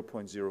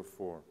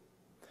 0.04.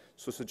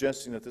 So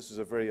suggesting that this is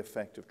a very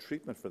effective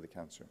treatment for the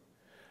cancer.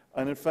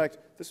 And in fact,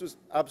 this was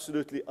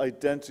absolutely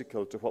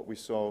identical to what we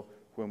saw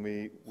when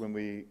we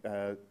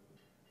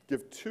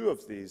give 2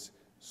 of these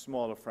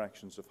smaller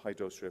fractions of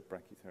high-dose rate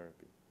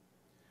brachytherapy.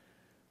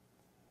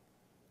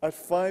 At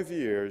 5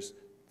 years,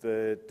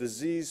 the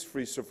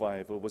disease-free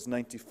survival was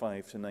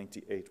 95 to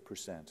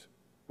 98%,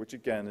 which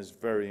again is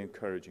very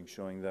encouraging,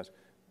 showing that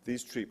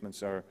these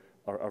treatments are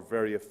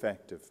very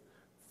effective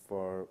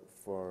for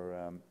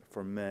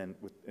men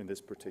in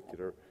this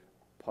particular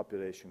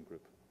population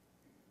group.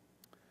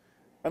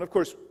 And of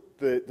course,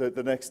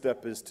 the next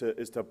step is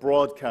to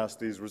broadcast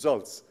these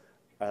results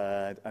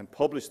and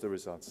publish the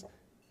results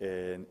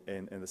in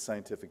the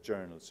scientific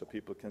journals, so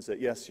people can say,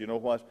 yes, you know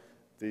what,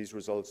 these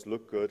results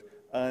look good,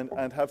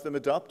 and have them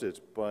adopted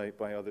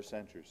by other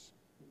centers.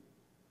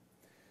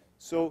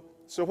 So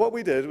what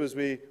we did was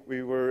we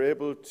were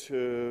able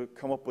to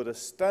come up with a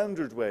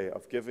standard way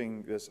of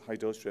giving this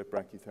high-dose rate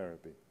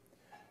brachytherapy.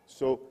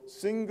 So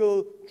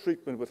single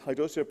treatment with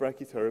high-dose rate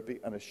brachytherapy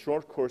and a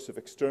short course of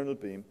external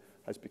beam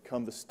has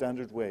become the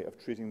standard way of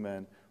treating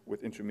men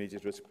with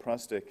intermediate-risk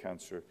prostate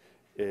cancer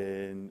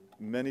in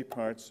many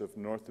parts of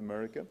North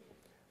America,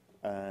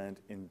 and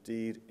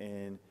indeed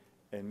in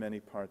many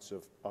parts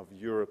of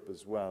Europe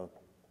as well.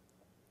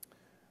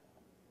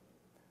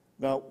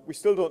 Now, we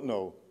still don't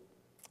know.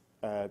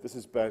 This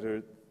is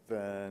better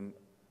than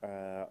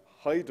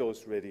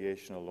high-dose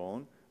radiation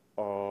alone,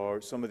 or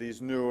some of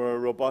these newer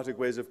robotic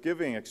ways of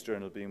giving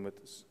external beam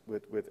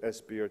with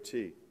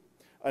SBRT.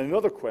 And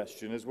another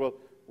question is, well,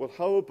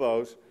 how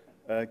about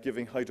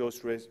giving high-dose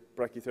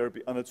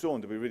brachytherapy on its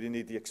own? Do we really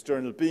need the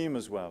external beam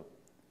as well?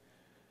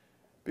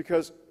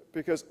 Because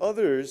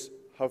others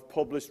have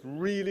published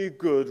really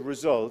good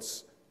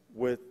results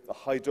with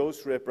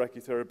high-dose rate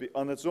brachytherapy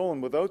on its own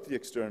without the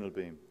external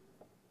beam.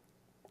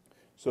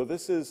 So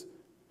this is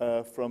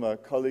from a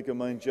colleague of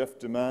mine, Jeff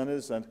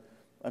Dumanis,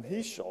 and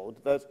he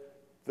showed that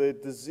the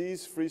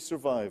disease-free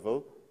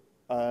survival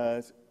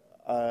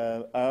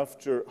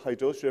after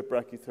high-dose rate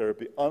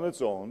brachytherapy on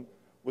its own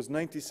was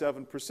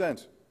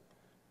 97%.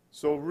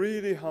 So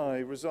really high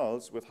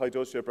results with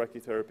high-dose rate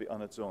brachytherapy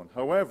on its own.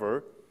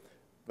 However,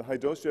 the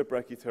high-dose rate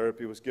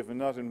brachytherapy was given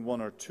not in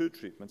 1 or 2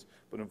 treatments,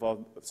 but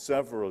involved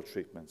several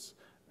treatments,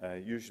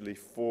 usually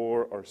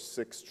 4 or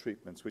 6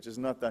 treatments, which is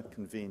not that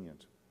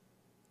convenient.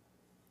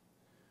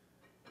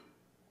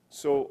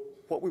 So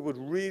what we would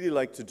really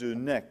like to do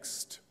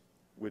next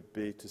would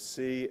be to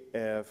see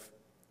if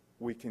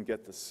we can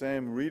get the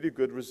same really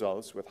good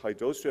results with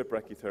high-dose rate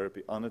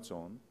brachytherapy on its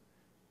own,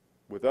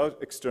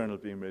 without external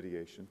beam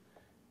radiation,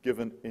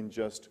 given in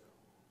just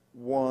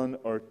 1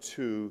 or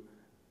 2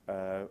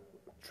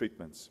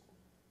 treatments.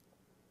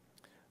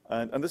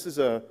 And this is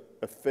a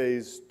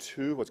phase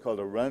 2, what's called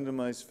a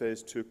randomized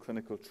phase 2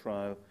 clinical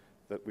trial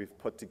that we've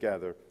put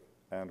together,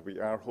 and we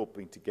are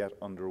hoping to get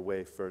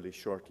underway fairly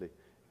shortly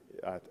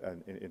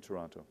in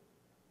Toronto.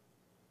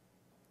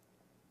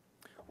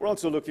 We're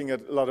also looking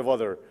at a lot of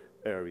other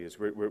areas.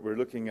 We're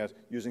looking at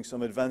using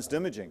some advanced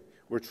imaging.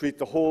 We'll treat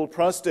the whole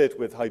prostate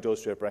with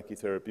high-dose rate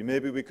brachytherapy.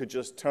 Maybe we could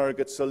just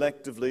target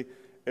selectively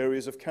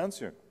areas of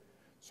cancer.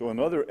 So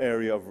another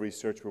area of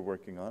research we're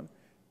working on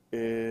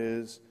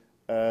is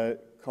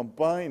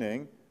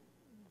combining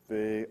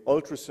the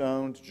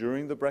ultrasound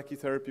during the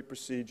brachytherapy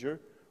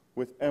procedure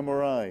with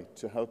MRI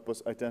to help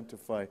us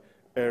identify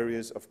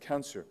areas of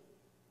cancer.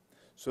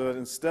 So that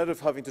instead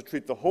of having to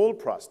treat the whole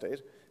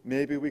prostate,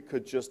 maybe we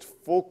could just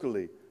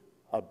focally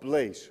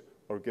ablate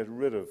or get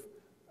rid of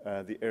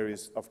the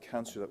areas of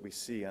cancer that we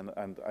see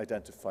and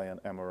identify on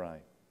MRI.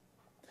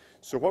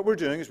 So what we're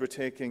doing is we're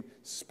taking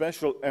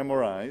special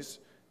MRIs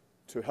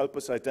to help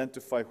us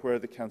identify where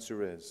the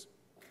cancer is.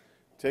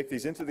 Take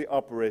these into the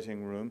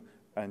operating room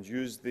and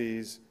use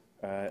these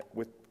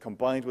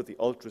combined with the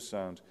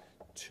ultrasound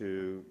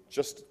to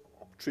just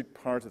treat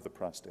part of the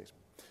prostate.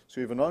 So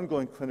we have an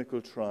ongoing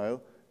clinical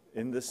trial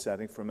in this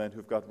setting for men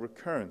who've got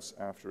recurrence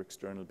after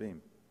external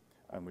beam,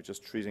 and we're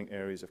just treating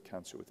areas of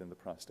cancer within the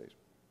prostate.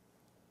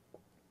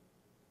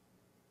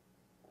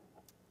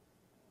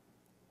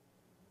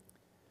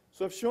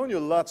 So I've shown you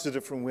lots of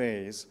different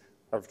ways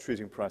of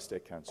treating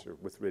prostate cancer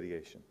with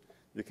radiation.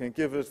 You can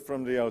give it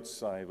from the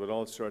outside with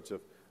all sorts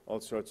of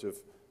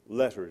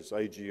letters,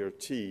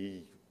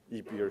 IGRT,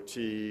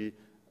 EBRT,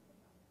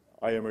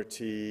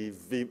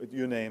 IMRT,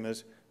 you name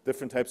it,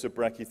 different types of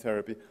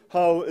brachytherapy.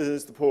 How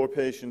is the poor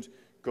patient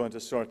going to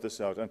sort this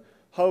out? And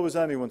how is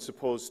anyone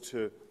supposed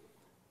to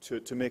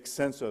make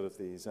sense out of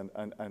these and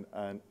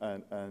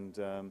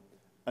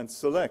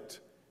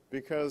select?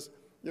 Because,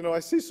 you know, I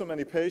see so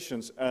many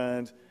patients,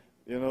 and,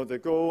 you know, they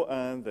go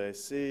and they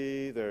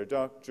see their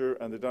doctor,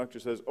 and the doctor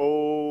says,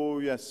 oh,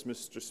 yes,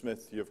 Mr.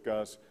 Smith, you've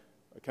got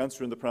a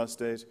cancer in the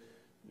prostate.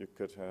 You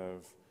could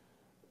have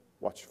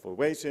watchful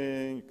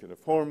waiting, you can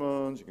have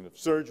hormones, you can have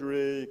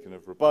surgery, you can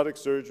have robotic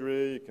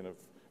surgery, you can have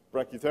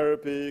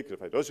brachytherapy, you could have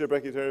high-dose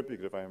brachytherapy, you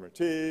could have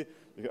IMRT,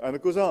 and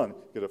it goes on. You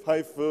could have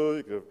HIFU,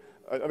 you could have,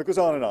 and it goes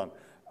on and on.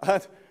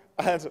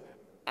 And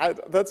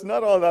that's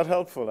not all that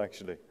helpful,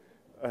 actually.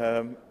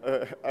 I'm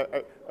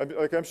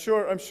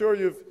sure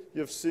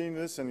you've seen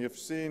this, and you've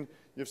seen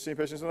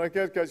patients, and I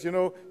get, guys, you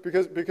know,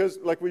 because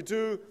like we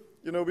do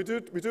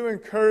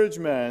encourage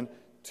men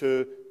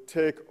to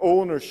take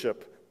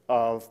ownership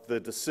of the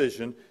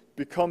decision,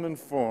 become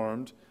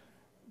informed,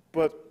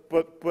 but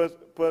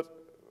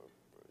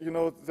you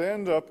know, they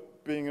end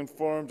up being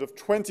informed of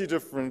 20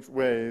 different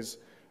ways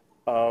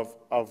of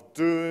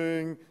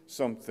doing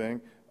something,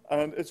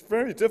 and it's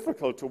very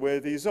difficult to weigh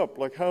these up.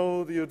 Like,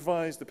 how do you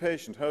advise the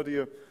patient? How do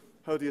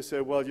you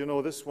say, well, you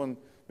know, this one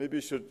maybe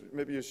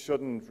you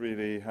shouldn't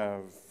really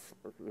have,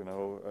 you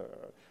know,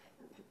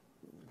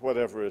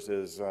 whatever it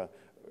is.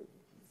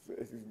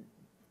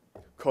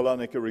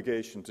 Colonic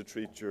irrigation to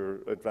treat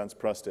your advanced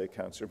prostate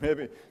cancer.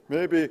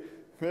 Maybe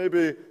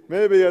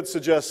I'd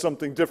suggest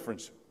something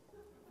different.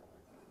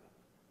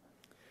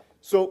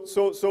 So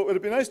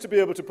it'd be nice to be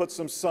able to put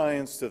some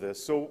science to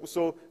this. And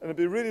it'd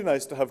be really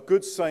nice to have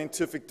good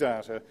scientific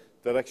data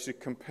that actually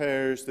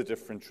compares the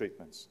different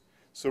treatments.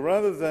 So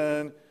rather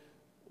than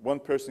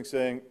one person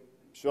saying,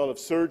 should all have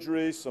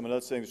surgery, someone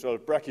else saying, should all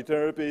have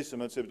brachytherapy,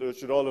 someone else saying,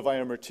 should all have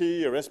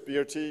IMRT or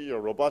SBRT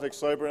or robotic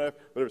cyberknife,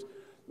 whatever.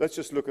 Let's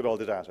just look at all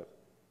the data.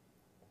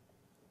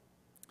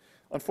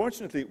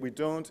 Unfortunately, we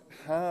don't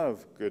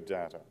have good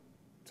data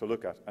to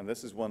look at, and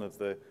this is one of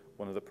the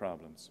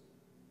problems.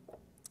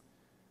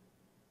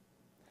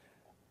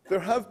 There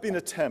have been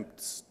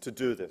attempts to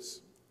do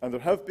this, and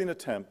there have been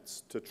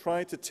attempts to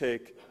try to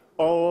take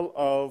all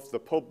of the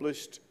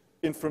published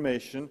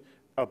information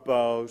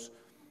about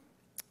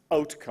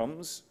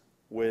outcomes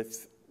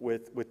with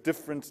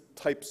different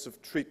types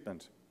of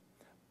treatment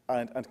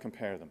and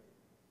compare them.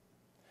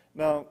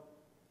 Now,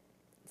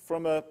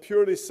 from a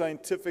purely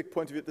scientific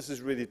point of view, this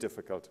is really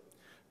difficult.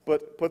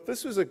 But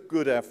this was a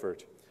good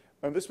effort,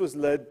 and this was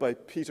led by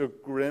Peter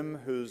Grimm,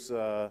 who's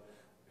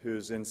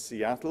in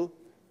Seattle.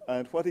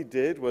 And what he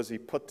did was he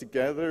put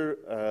together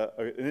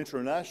an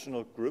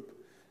international group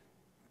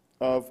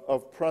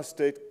of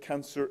prostate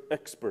cancer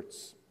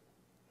experts,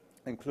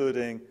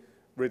 including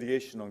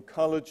radiation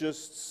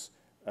oncologists,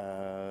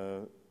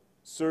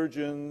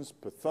 surgeons,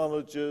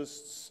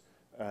 pathologists,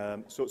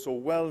 so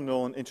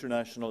well-known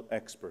international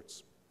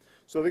experts.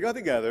 So they got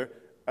together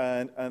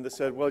and they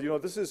said, well, you know,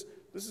 this is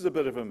a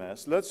bit of a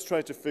mess. Let's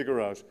try to figure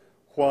out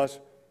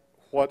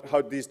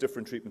how these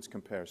different treatments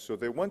compare. So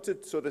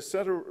they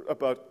set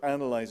about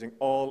analyzing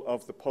all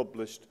of the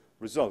published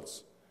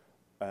results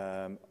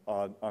on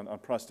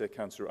prostate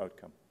cancer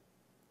outcome.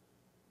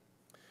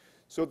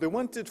 So they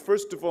wanted,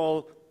 first of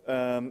all,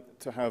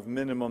 to have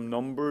minimum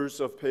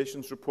numbers of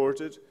patients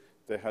reported.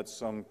 They had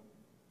some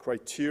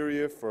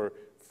criteria for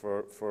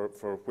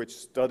which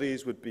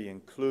studies would be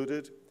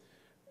included.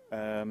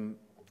 And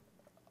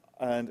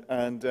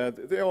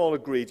they all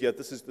agreed, yeah,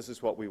 this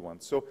is what we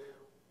want. So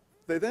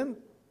they then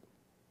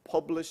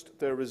published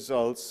their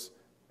results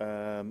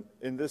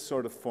in this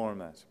sort of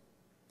format.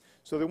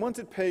 So they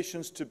wanted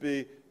patients to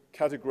be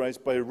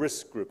categorized by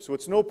risk groups. So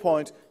it's no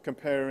point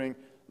comparing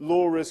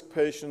low-risk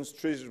patients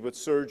treated with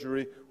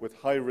surgery with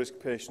high-risk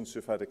patients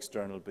who've had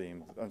external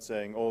beam and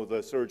saying, oh,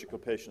 the surgical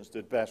patients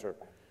did better.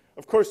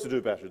 Of course they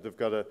do better.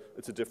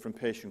 It's a different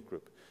patient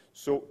group.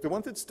 So they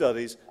wanted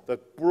studies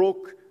that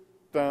broke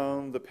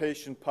down the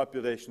patient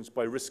populations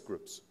by risk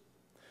groups.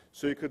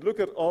 So you could look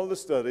at all the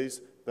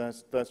studies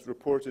that's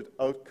reported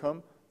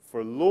outcome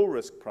for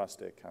low-risk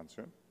prostate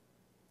cancer,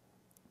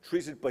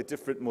 treated by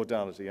different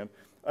modality. And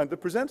they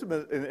present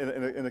them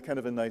in a kind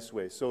of a nice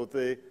way. So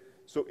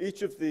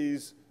each of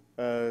these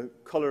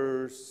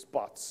color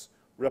spots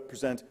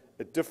represent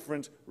a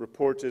different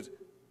reported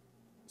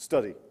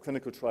study,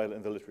 clinical trial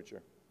in the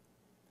literature.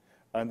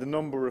 And the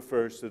number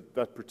refers to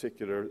that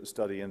particular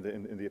study in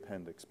the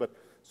appendix.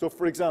 So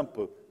for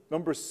example,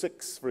 number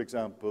 6, for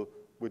example,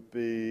 would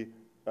be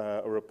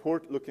a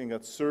report looking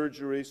at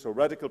surgery, so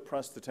radical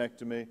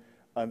prostatectomy,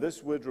 and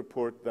this would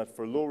report that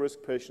for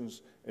low-risk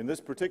patients in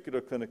this particular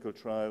clinical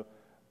trial,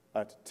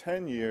 at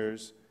 10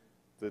 years,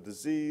 the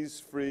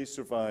disease-free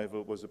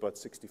survival was about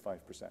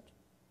 65%.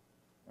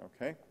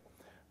 Okay?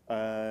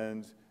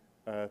 And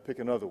pick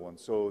another one.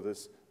 So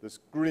this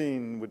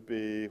green would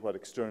be,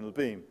 external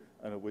beam,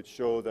 and it would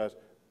show that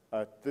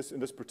in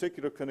this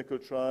particular clinical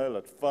trial,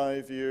 at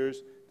 5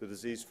 years, the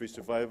disease-free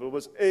survival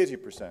was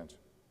 80%.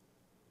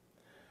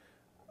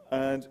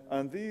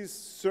 And these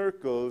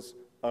circles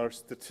are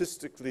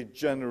statistically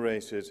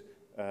generated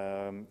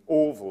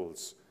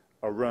ovals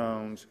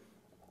around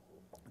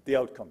the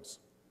outcomes.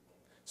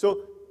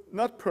 So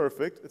not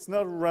perfect, it's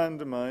not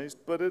randomized,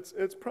 but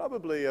it's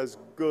probably as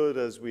good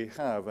as we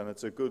have, and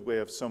it's a good way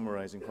of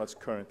summarizing what's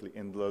currently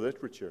in the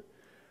literature.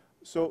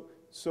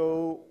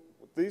 So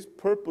these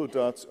purple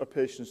dots are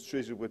patients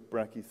treated with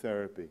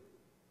brachytherapy.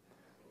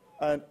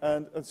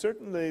 And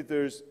certainly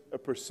there's a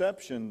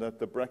perception that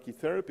the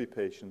brachytherapy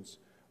patients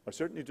are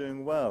certainly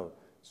doing well.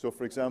 So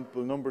for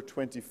example, number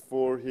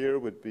 24 here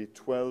would be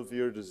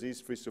 12-year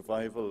disease-free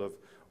survival of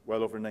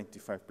well over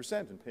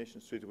 95% in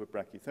patients treated with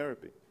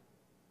brachytherapy.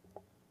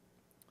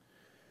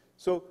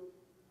 So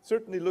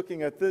certainly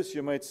looking at this,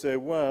 you might say,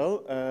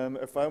 well,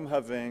 if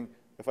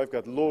I've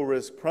got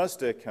low-risk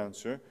prostate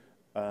cancer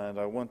and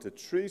I want to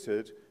treat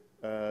it,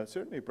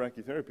 certainly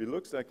brachytherapy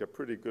looks like a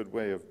pretty good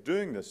way of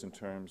doing this in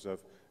terms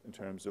of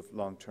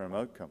long-term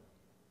outcome.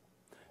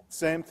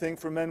 Same thing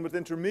for men with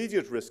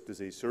intermediate risk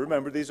disease. So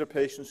remember, these are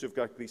patients who've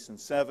got Gleason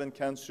 7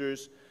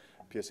 cancers,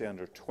 PSA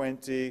under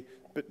 20,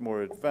 a bit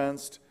more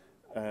advanced.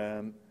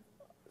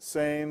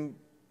 Same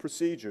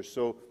procedure.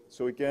 So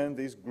again,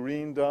 these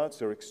green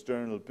dots are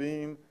external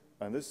beam,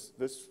 and this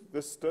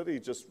study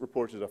just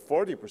reported a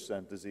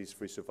 40%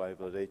 disease-free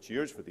survival at 8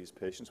 years for these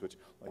patients, which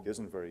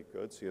isn't very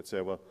good. So you'd say,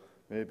 well,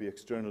 maybe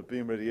external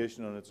beam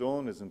radiation on its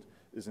own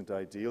isn't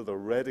ideal. The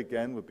red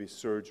again would be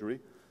surgery.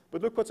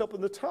 But look what's up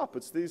on the top.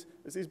 It's these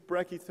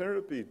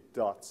brachytherapy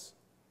dots.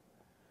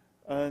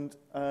 And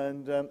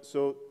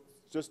so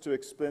just to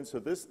explain, so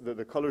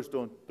the colors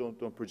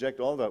don't project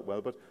all that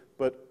well,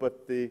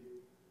 but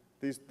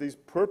these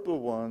purple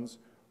ones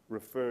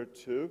refer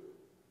to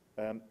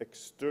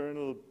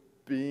external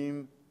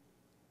beam,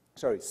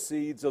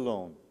 seeds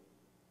alone.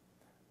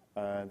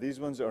 These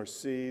ones are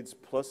seeds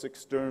plus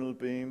external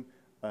beam,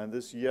 and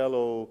these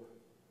yellow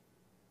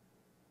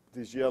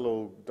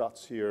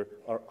dots here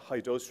are high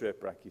dose rate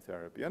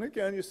brachytherapy. And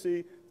again, you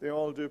see they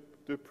all do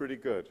pretty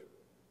good.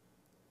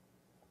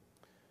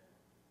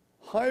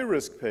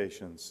 High-risk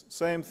patients,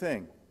 same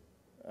thing.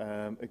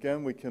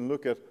 Again, we can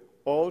look at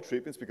all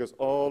treatments because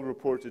all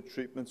reported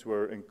treatments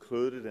were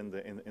included in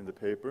the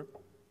paper.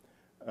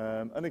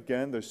 And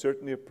again, there's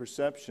certainly a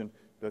perception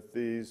that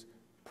these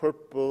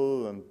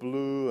purple and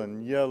blue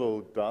and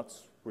yellow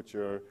dots, which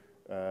are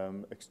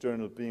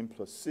external beam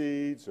plus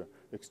seeds, or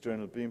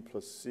external beam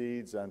plus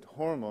seeds and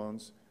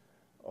hormones,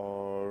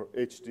 or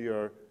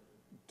HDR,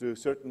 do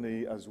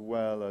certainly as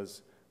well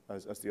as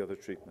the other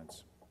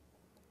treatments.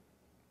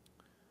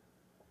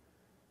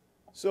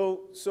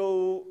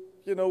 So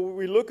you know,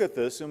 we look at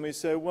this and we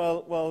say,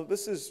 well,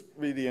 this is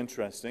really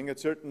interesting. It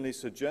certainly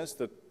suggests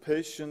that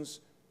patients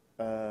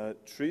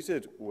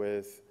treated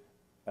with,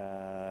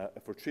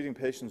 if we're treating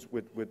patients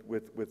with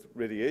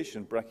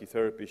radiation,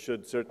 brachytherapy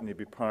should certainly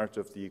be part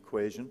of the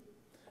equation.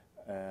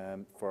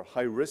 For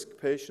high-risk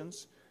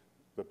patients,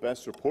 the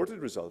best reported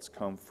results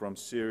come from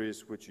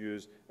series which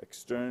use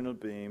external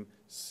beam,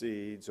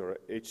 seeds, or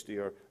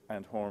HDR,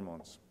 and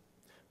hormones.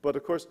 But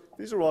of course,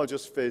 these are all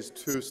just phase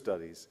 2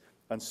 studies.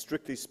 And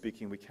strictly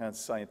speaking, we can't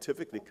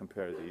scientifically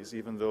compare these,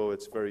 even though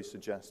it's very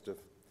suggestive.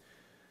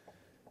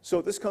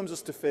 So this comes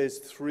us to phase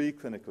 3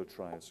 clinical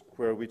trials,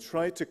 where we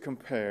try to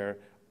compare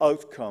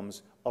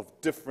outcomes of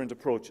different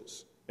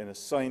approaches in a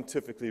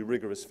scientifically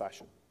rigorous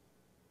fashion.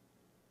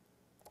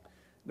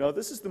 Now,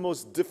 this is the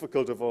most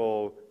difficult of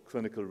all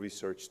clinical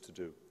research to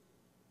do.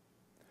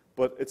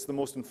 But it's the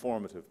most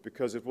informative,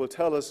 because it will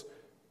tell us,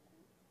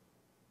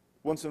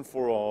 once and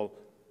for all,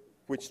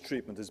 which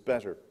treatment is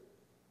better.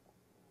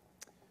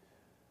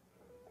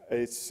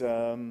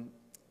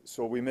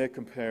 So we may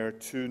compare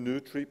 2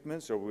 new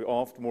treatments, or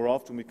more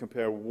often we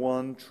compare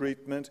 1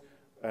 treatment,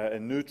 a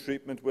new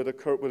treatment with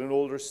an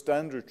older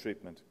standard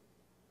treatment.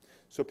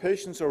 So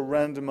patients are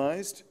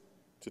randomized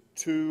to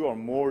 2 or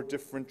more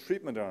different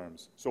treatment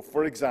arms. So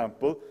for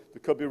example, they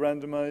could be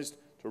randomized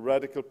to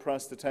radical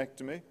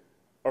prostatectomy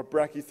or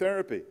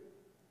brachytherapy,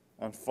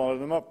 and follow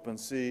them up and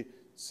see,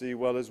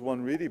 well, is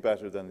one really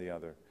better than the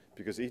other?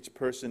 Because each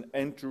person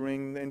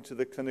entering into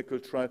the clinical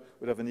trial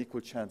would have an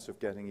equal chance of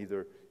getting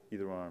either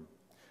arm.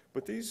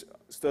 But these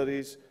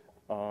studies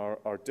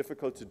are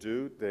difficult to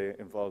do. They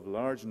involve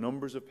large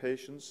numbers of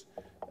patients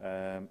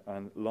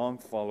and long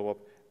follow-up,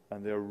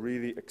 and they're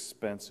really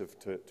expensive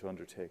to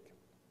undertake.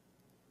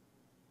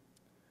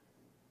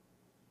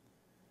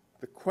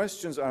 The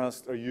questions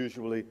asked are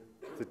usually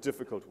the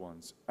difficult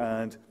ones,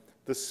 and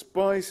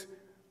despite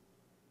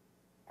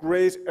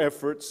great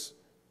efforts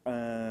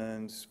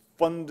and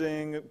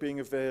funding being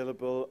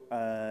available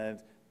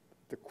and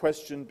the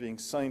question being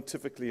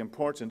scientifically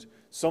important,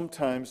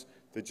 sometimes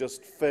they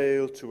just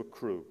fail to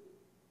accrue.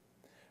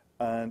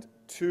 And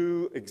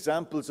 2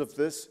 examples of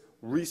this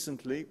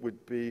recently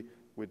would be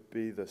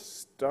the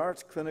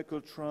START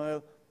clinical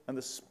trial and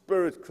the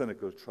SPIRIT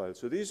clinical trial.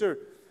 So these are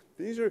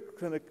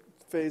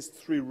phase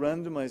 3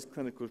 randomized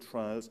clinical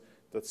trials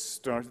that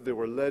started. They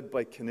were led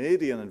by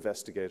Canadian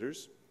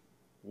investigators,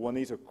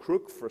 Juanita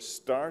Crook for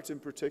START in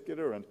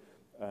particular,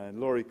 and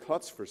Laurie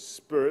Klotz for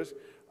SPIRIT.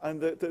 And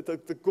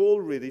the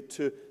goal really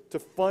to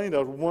find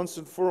out once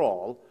and for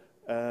all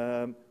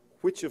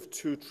which of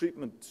two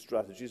treatment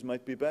strategies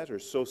might be better.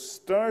 So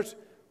START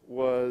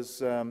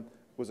was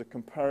a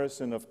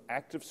comparison of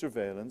active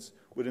surveillance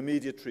with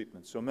immediate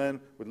treatment. So men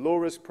with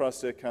low-risk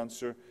prostate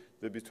cancer,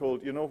 they'd be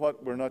told, you know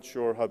what, we're not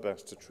sure how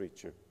best to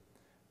treat you,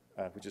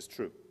 which is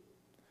true.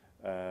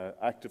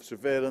 Active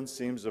surveillance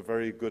seems a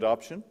very good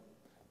option,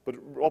 but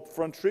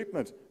upfront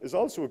treatment is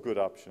also a good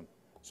option.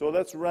 So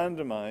let's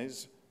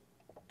randomize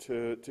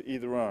to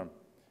either arm.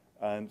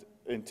 And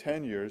in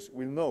 10 years,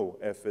 we'll know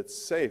if it's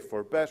safe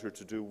or better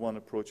to do one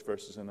approach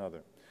versus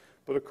another.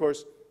 But of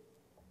course,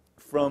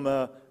 from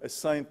a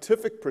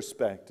scientific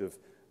perspective,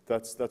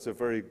 that's a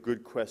very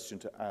good question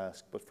to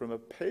ask. But from a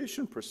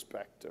patient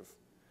perspective,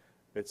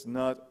 it's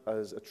not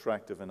as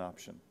attractive an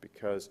option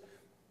because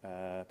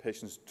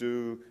patients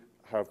do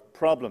have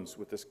problems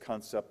with this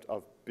concept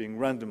of being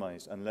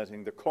randomized and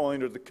letting the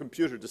coin or the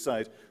computer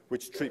decide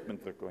which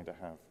treatment they're going to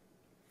have.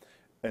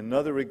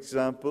 Another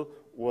example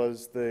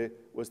was the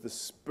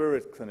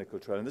SPIRIT clinical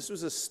trial. And this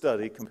was a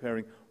study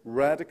comparing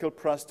radical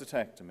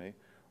prostatectomy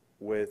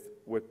with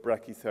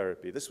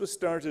brachytherapy. This was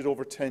started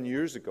over 10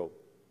 years ago.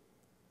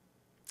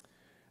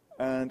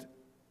 And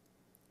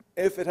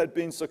if it had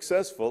been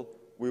successful,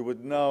 we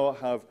would now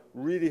have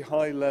really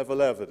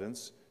high-level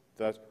evidence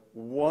that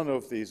one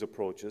of these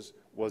approaches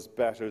was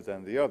better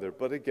than the other.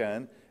 But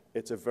again,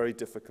 it's a very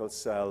difficult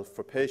sell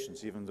for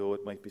patients, even though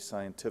it might be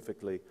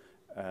scientifically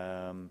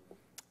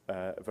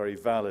very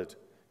valid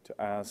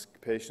to ask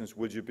patients,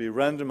 would you be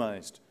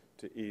randomized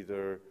to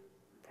either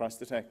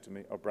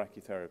prostatectomy or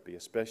brachytherapy,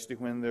 especially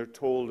when they're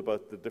told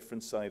about the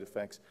different side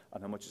effects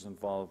and how much is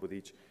involved with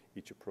each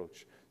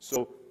approach.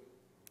 So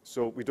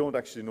we don't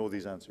actually know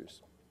these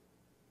answers.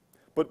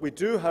 But we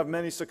do have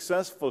many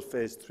successful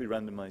phase 3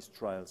 randomized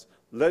trials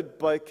led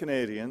by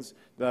Canadians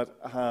that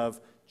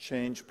have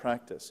changed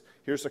practice.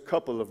 Here's a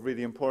couple of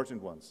really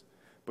important ones.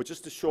 But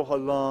just to show how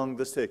long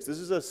this takes, this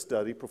is a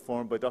study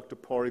performed by Dr.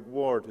 Pádraig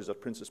Ward, who's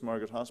at Princess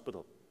Margaret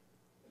Hospital.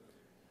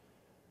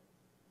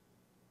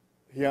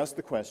 He asked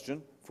the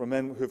question, for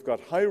men who've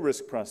got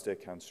high-risk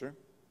prostate cancer,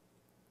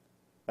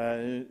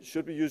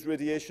 should we use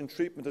radiation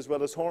treatment as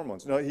well as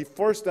hormones? Now, he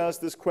first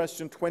asked this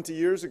question 20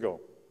 years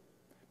ago,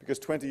 because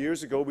 20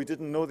 years ago we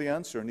didn't know the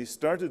answer, and he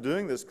started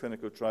doing this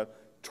clinical trial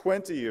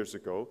 20 years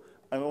ago,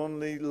 and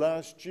only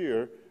last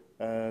year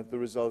the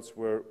results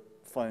were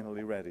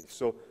finally ready.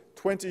 So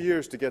 20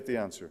 years to get the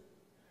answer.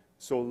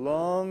 So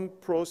long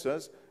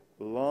process,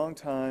 long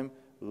time,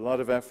 a lot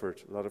of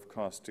effort, a lot of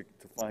cost to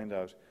find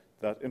out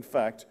that, in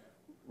fact,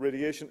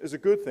 radiation is a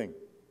good thing.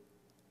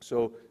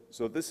 So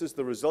this is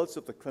the results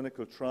of the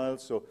clinical trial.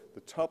 So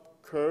the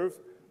top curve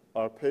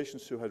are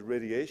patients who had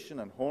radiation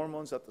and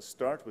hormones at the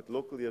start with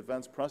locally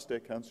advanced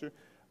prostate cancer.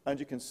 And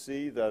you can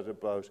see that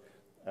about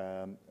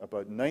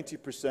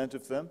 90%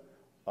 of them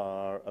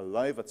are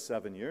alive at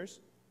 7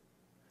 years.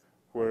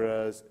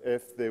 Whereas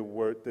if they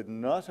did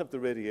not have the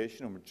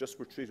radiation and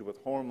were treated with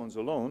hormones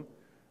alone,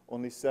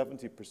 only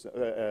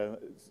 70%,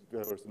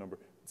 where's the number?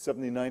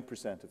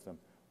 79% of them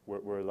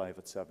were alive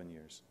at 7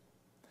 years.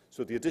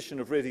 So the addition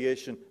of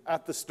radiation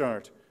at the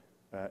start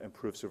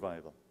improved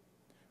survival.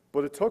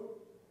 But it took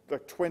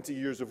like 20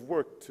 years of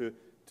work to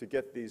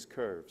get these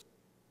curves.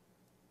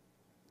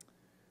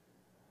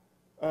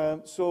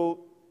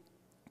 So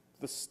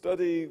the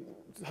study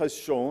has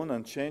shown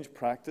and changed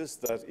practice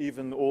that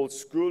even old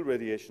school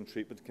radiation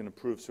treatment can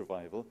improve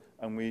survival,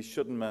 and we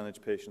shouldn't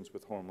manage patients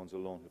with hormones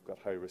alone who've got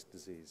high-risk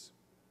disease.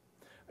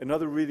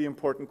 Another really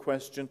important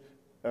question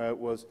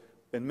was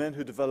in men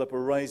who develop a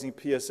rising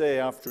PSA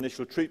after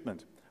initial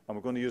treatment, and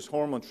we're going to use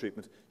hormone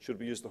treatment, should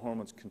we use the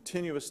hormones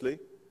continuously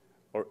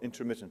or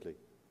intermittently,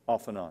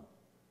 off and on?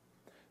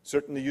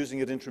 Certainly using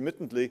it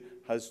intermittently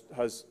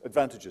has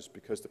advantages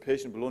because the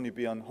patient will only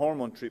be on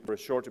hormone treatment for a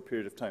shorter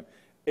period of time.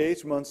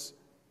 8 months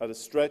at a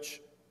stretch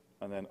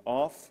and then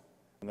off,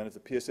 and then if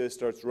the PSA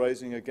starts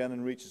rising again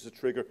and reaches a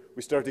trigger,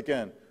 we start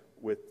again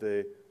with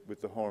the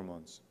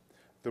hormones.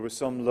 There was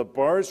some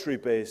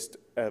laboratory-based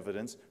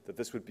evidence that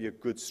this would be a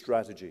good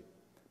strategy,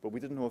 but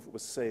we didn't know if it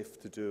was safe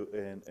to do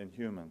in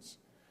humans.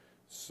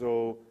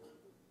 So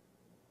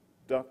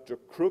Dr.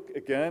 Crook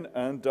again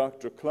and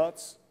Dr.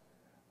 Klotz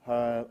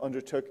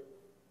undertook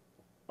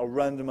a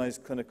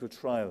randomized clinical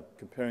trial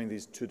comparing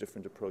these two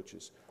different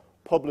approaches,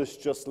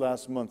 published just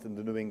last month in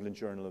the New England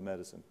Journal of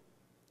Medicine.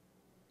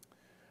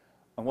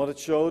 And what it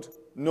showed,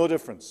 no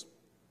difference.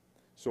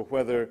 So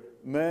whether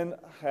men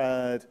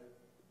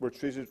were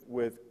treated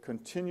with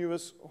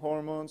continuous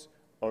hormones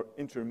or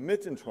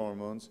intermittent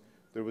hormones,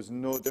 there was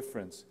no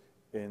difference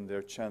in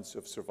their chance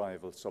of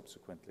survival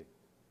subsequently.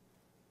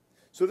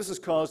 So this has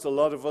caused a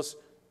lot of us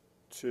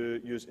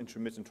to use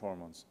intermittent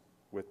hormones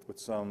with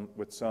some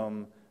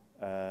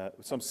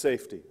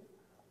safety,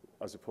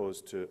 as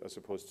opposed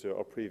to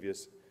our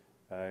previous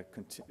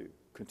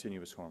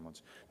continuous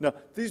hormones. Now,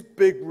 these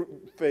big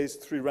phase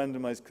 3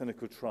 randomized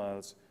clinical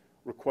trials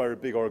require a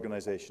big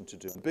organization to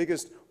do. The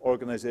biggest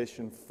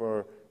organization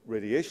for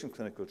radiation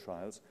clinical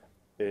trials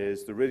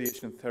is the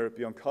Radiation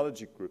Therapy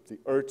Oncology Group, the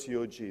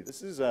RTOG.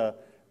 This is a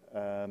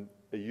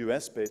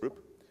US-based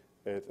group.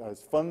 It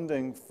has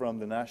funding from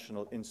the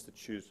National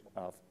Institute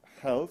of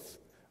Health.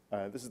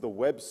 This is the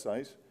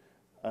website,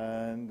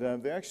 and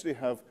they actually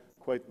have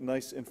quite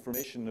nice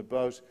information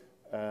about,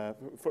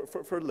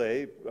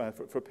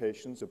 for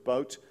patients,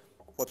 about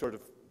what sort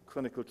of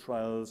clinical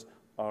trials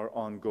are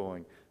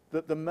ongoing.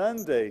 The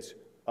mandate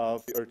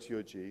of the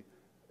RTOG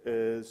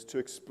is to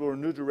explore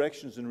new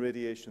directions in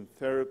radiation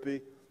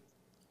therapy,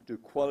 do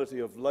quality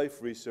of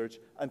life research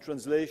and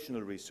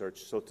translational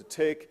research. So to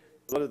take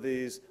a lot of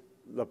these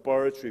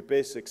laboratory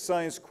basic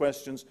science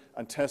questions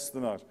and test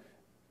them out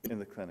in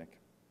the clinic.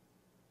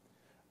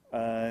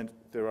 And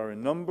there are a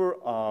number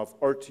of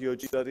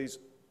RTOG studies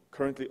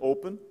currently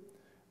open.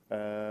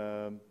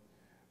 We're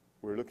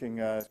looking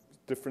at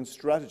different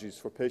strategies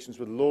for patients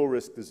with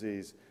low-risk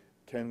disease.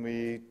 Can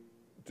we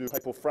do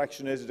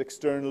hypofractionated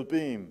external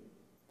beam?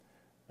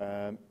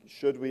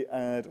 Should we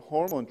add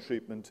hormone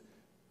treatment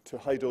to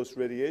high-dose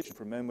radiation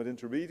for men with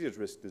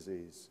intermediate-risk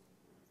disease?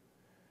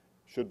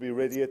 Should we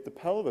radiate the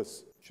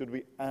pelvis? Should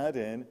we add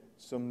in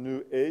some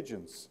new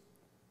agents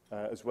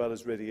as well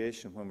as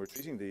radiation when we're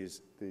treating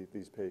these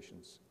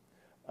patients?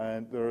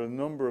 And there are a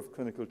number of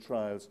clinical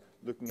trials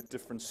looking at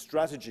different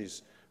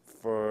strategies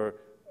for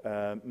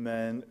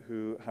men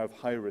who have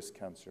high-risk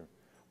cancer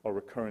or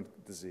recurrent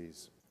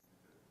disease.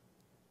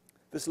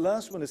 This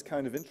last one is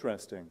kind of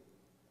interesting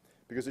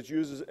because it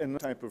uses a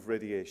type of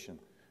radiation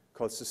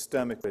called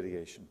systemic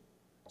radiation.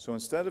 So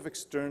instead of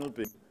external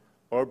beam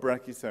or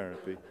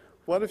brachytherapy,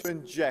 what if you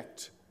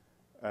inject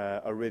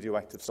a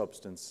radioactive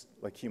substance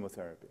like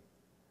chemotherapy?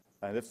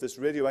 And if this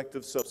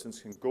radioactive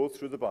substance can go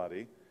through the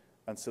body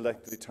and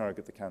selectively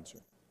target the cancer.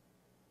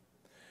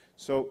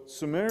 So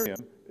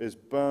samarium is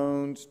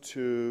bound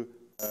to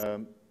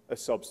a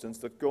substance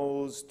that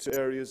goes to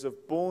areas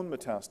of bone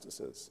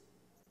metastasis.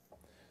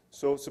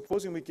 So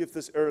supposing we give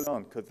this early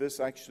on, could this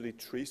actually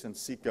treat and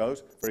seek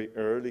out very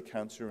early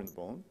cancer in the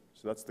bone?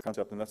 So that's the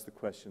concept, and that's the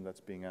question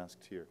that's being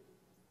asked here.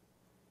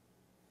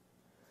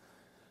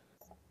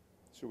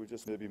 So we'll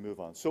just maybe move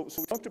on. So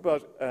we talked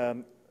about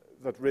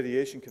that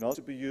radiation can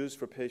also be used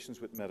for patients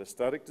with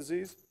metastatic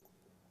disease.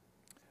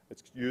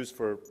 It's used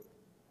for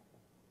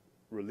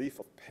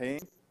relief of pain,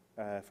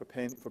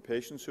 for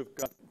patients who've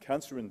got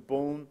cancer in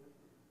bone.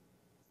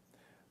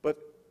 But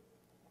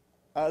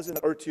as in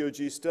the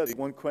RTOG study,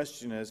 one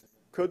question is,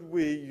 could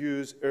we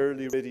use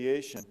early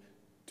radiation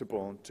to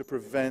bone to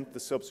prevent the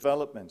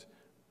subdevelopment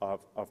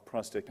of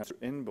prostate cancer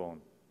in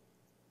bone?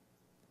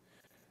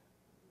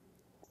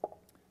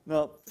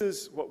 Now, this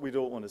is what we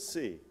don't want to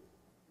see.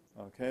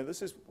 Okay,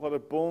 this is what a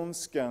bone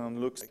scan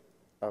looks like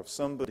of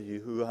somebody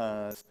who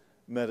has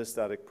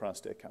metastatic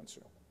prostate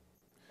cancer.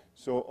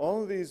 So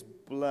all these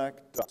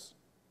black dots,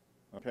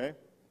 okay,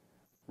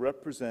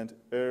 represent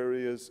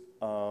areas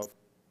of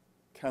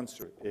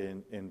cancer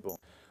in bone.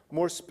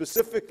 More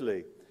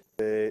specifically,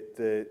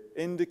 they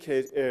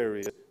indicate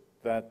areas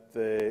that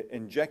the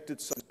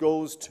injected substance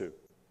goes to.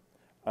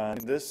 And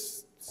in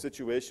this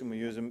situation, we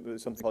use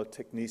something called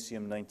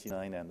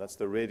technetium-99m. That's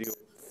the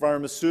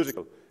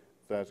radiopharmaceutical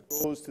that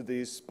goes to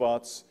these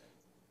spots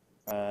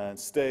and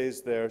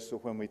stays there. So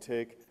when we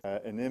take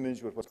an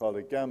image with what's called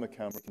a gamma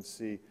camera, we can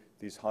see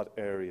these hot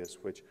areas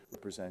which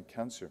represent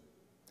cancer.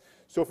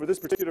 So for this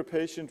particular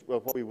patient,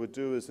 well, what we would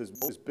do is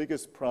his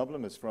biggest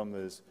problem is from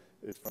his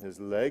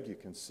leg. You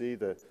can see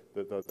the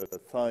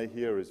thigh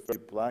here is very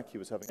black. He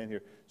was having pain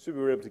here. So we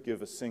were able to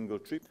give a single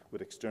treatment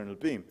with external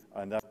beam,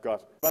 and that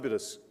got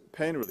fabulous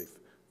pain relief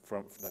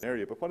from that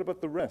area. But what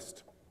about the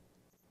rest?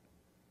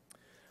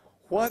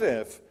 What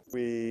if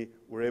we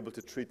were able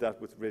to treat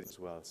that with radiation as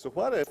well? So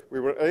what if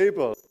we were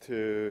able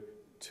to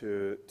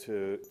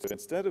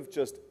instead of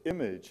just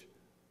image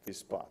these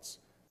spots,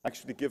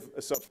 actually give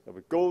a substance that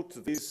would go to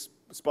these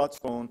spots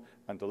bone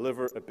and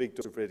deliver a big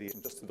dose of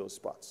radiation just to those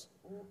spots?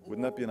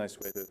 Wouldn't that be a nice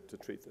way to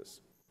treat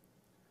this?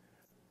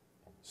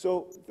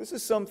 So this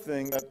is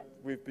something that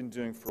we've been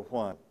doing for a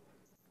while.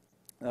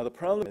 Now the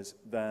problem is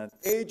that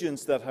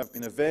agents that have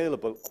been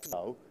available up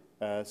to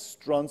now,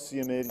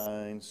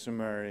 strontium-89,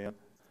 samarium,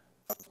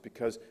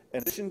 because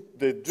in addition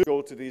they do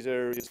go to these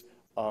areas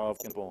of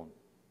the bone.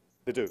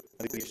 They do, and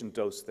the radiation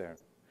dose there.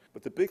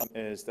 But the big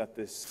problem is that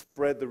they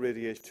spread the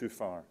radiation too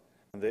far.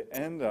 And they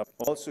end up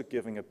also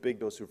giving a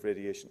big dose of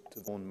radiation to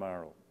the bone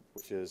marrow,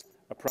 which is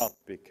a problem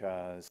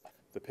because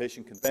the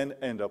patient can then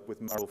end up with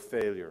marrow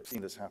failure. I've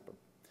seen this happen.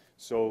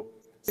 So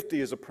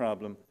safety is a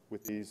problem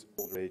with these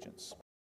older agents.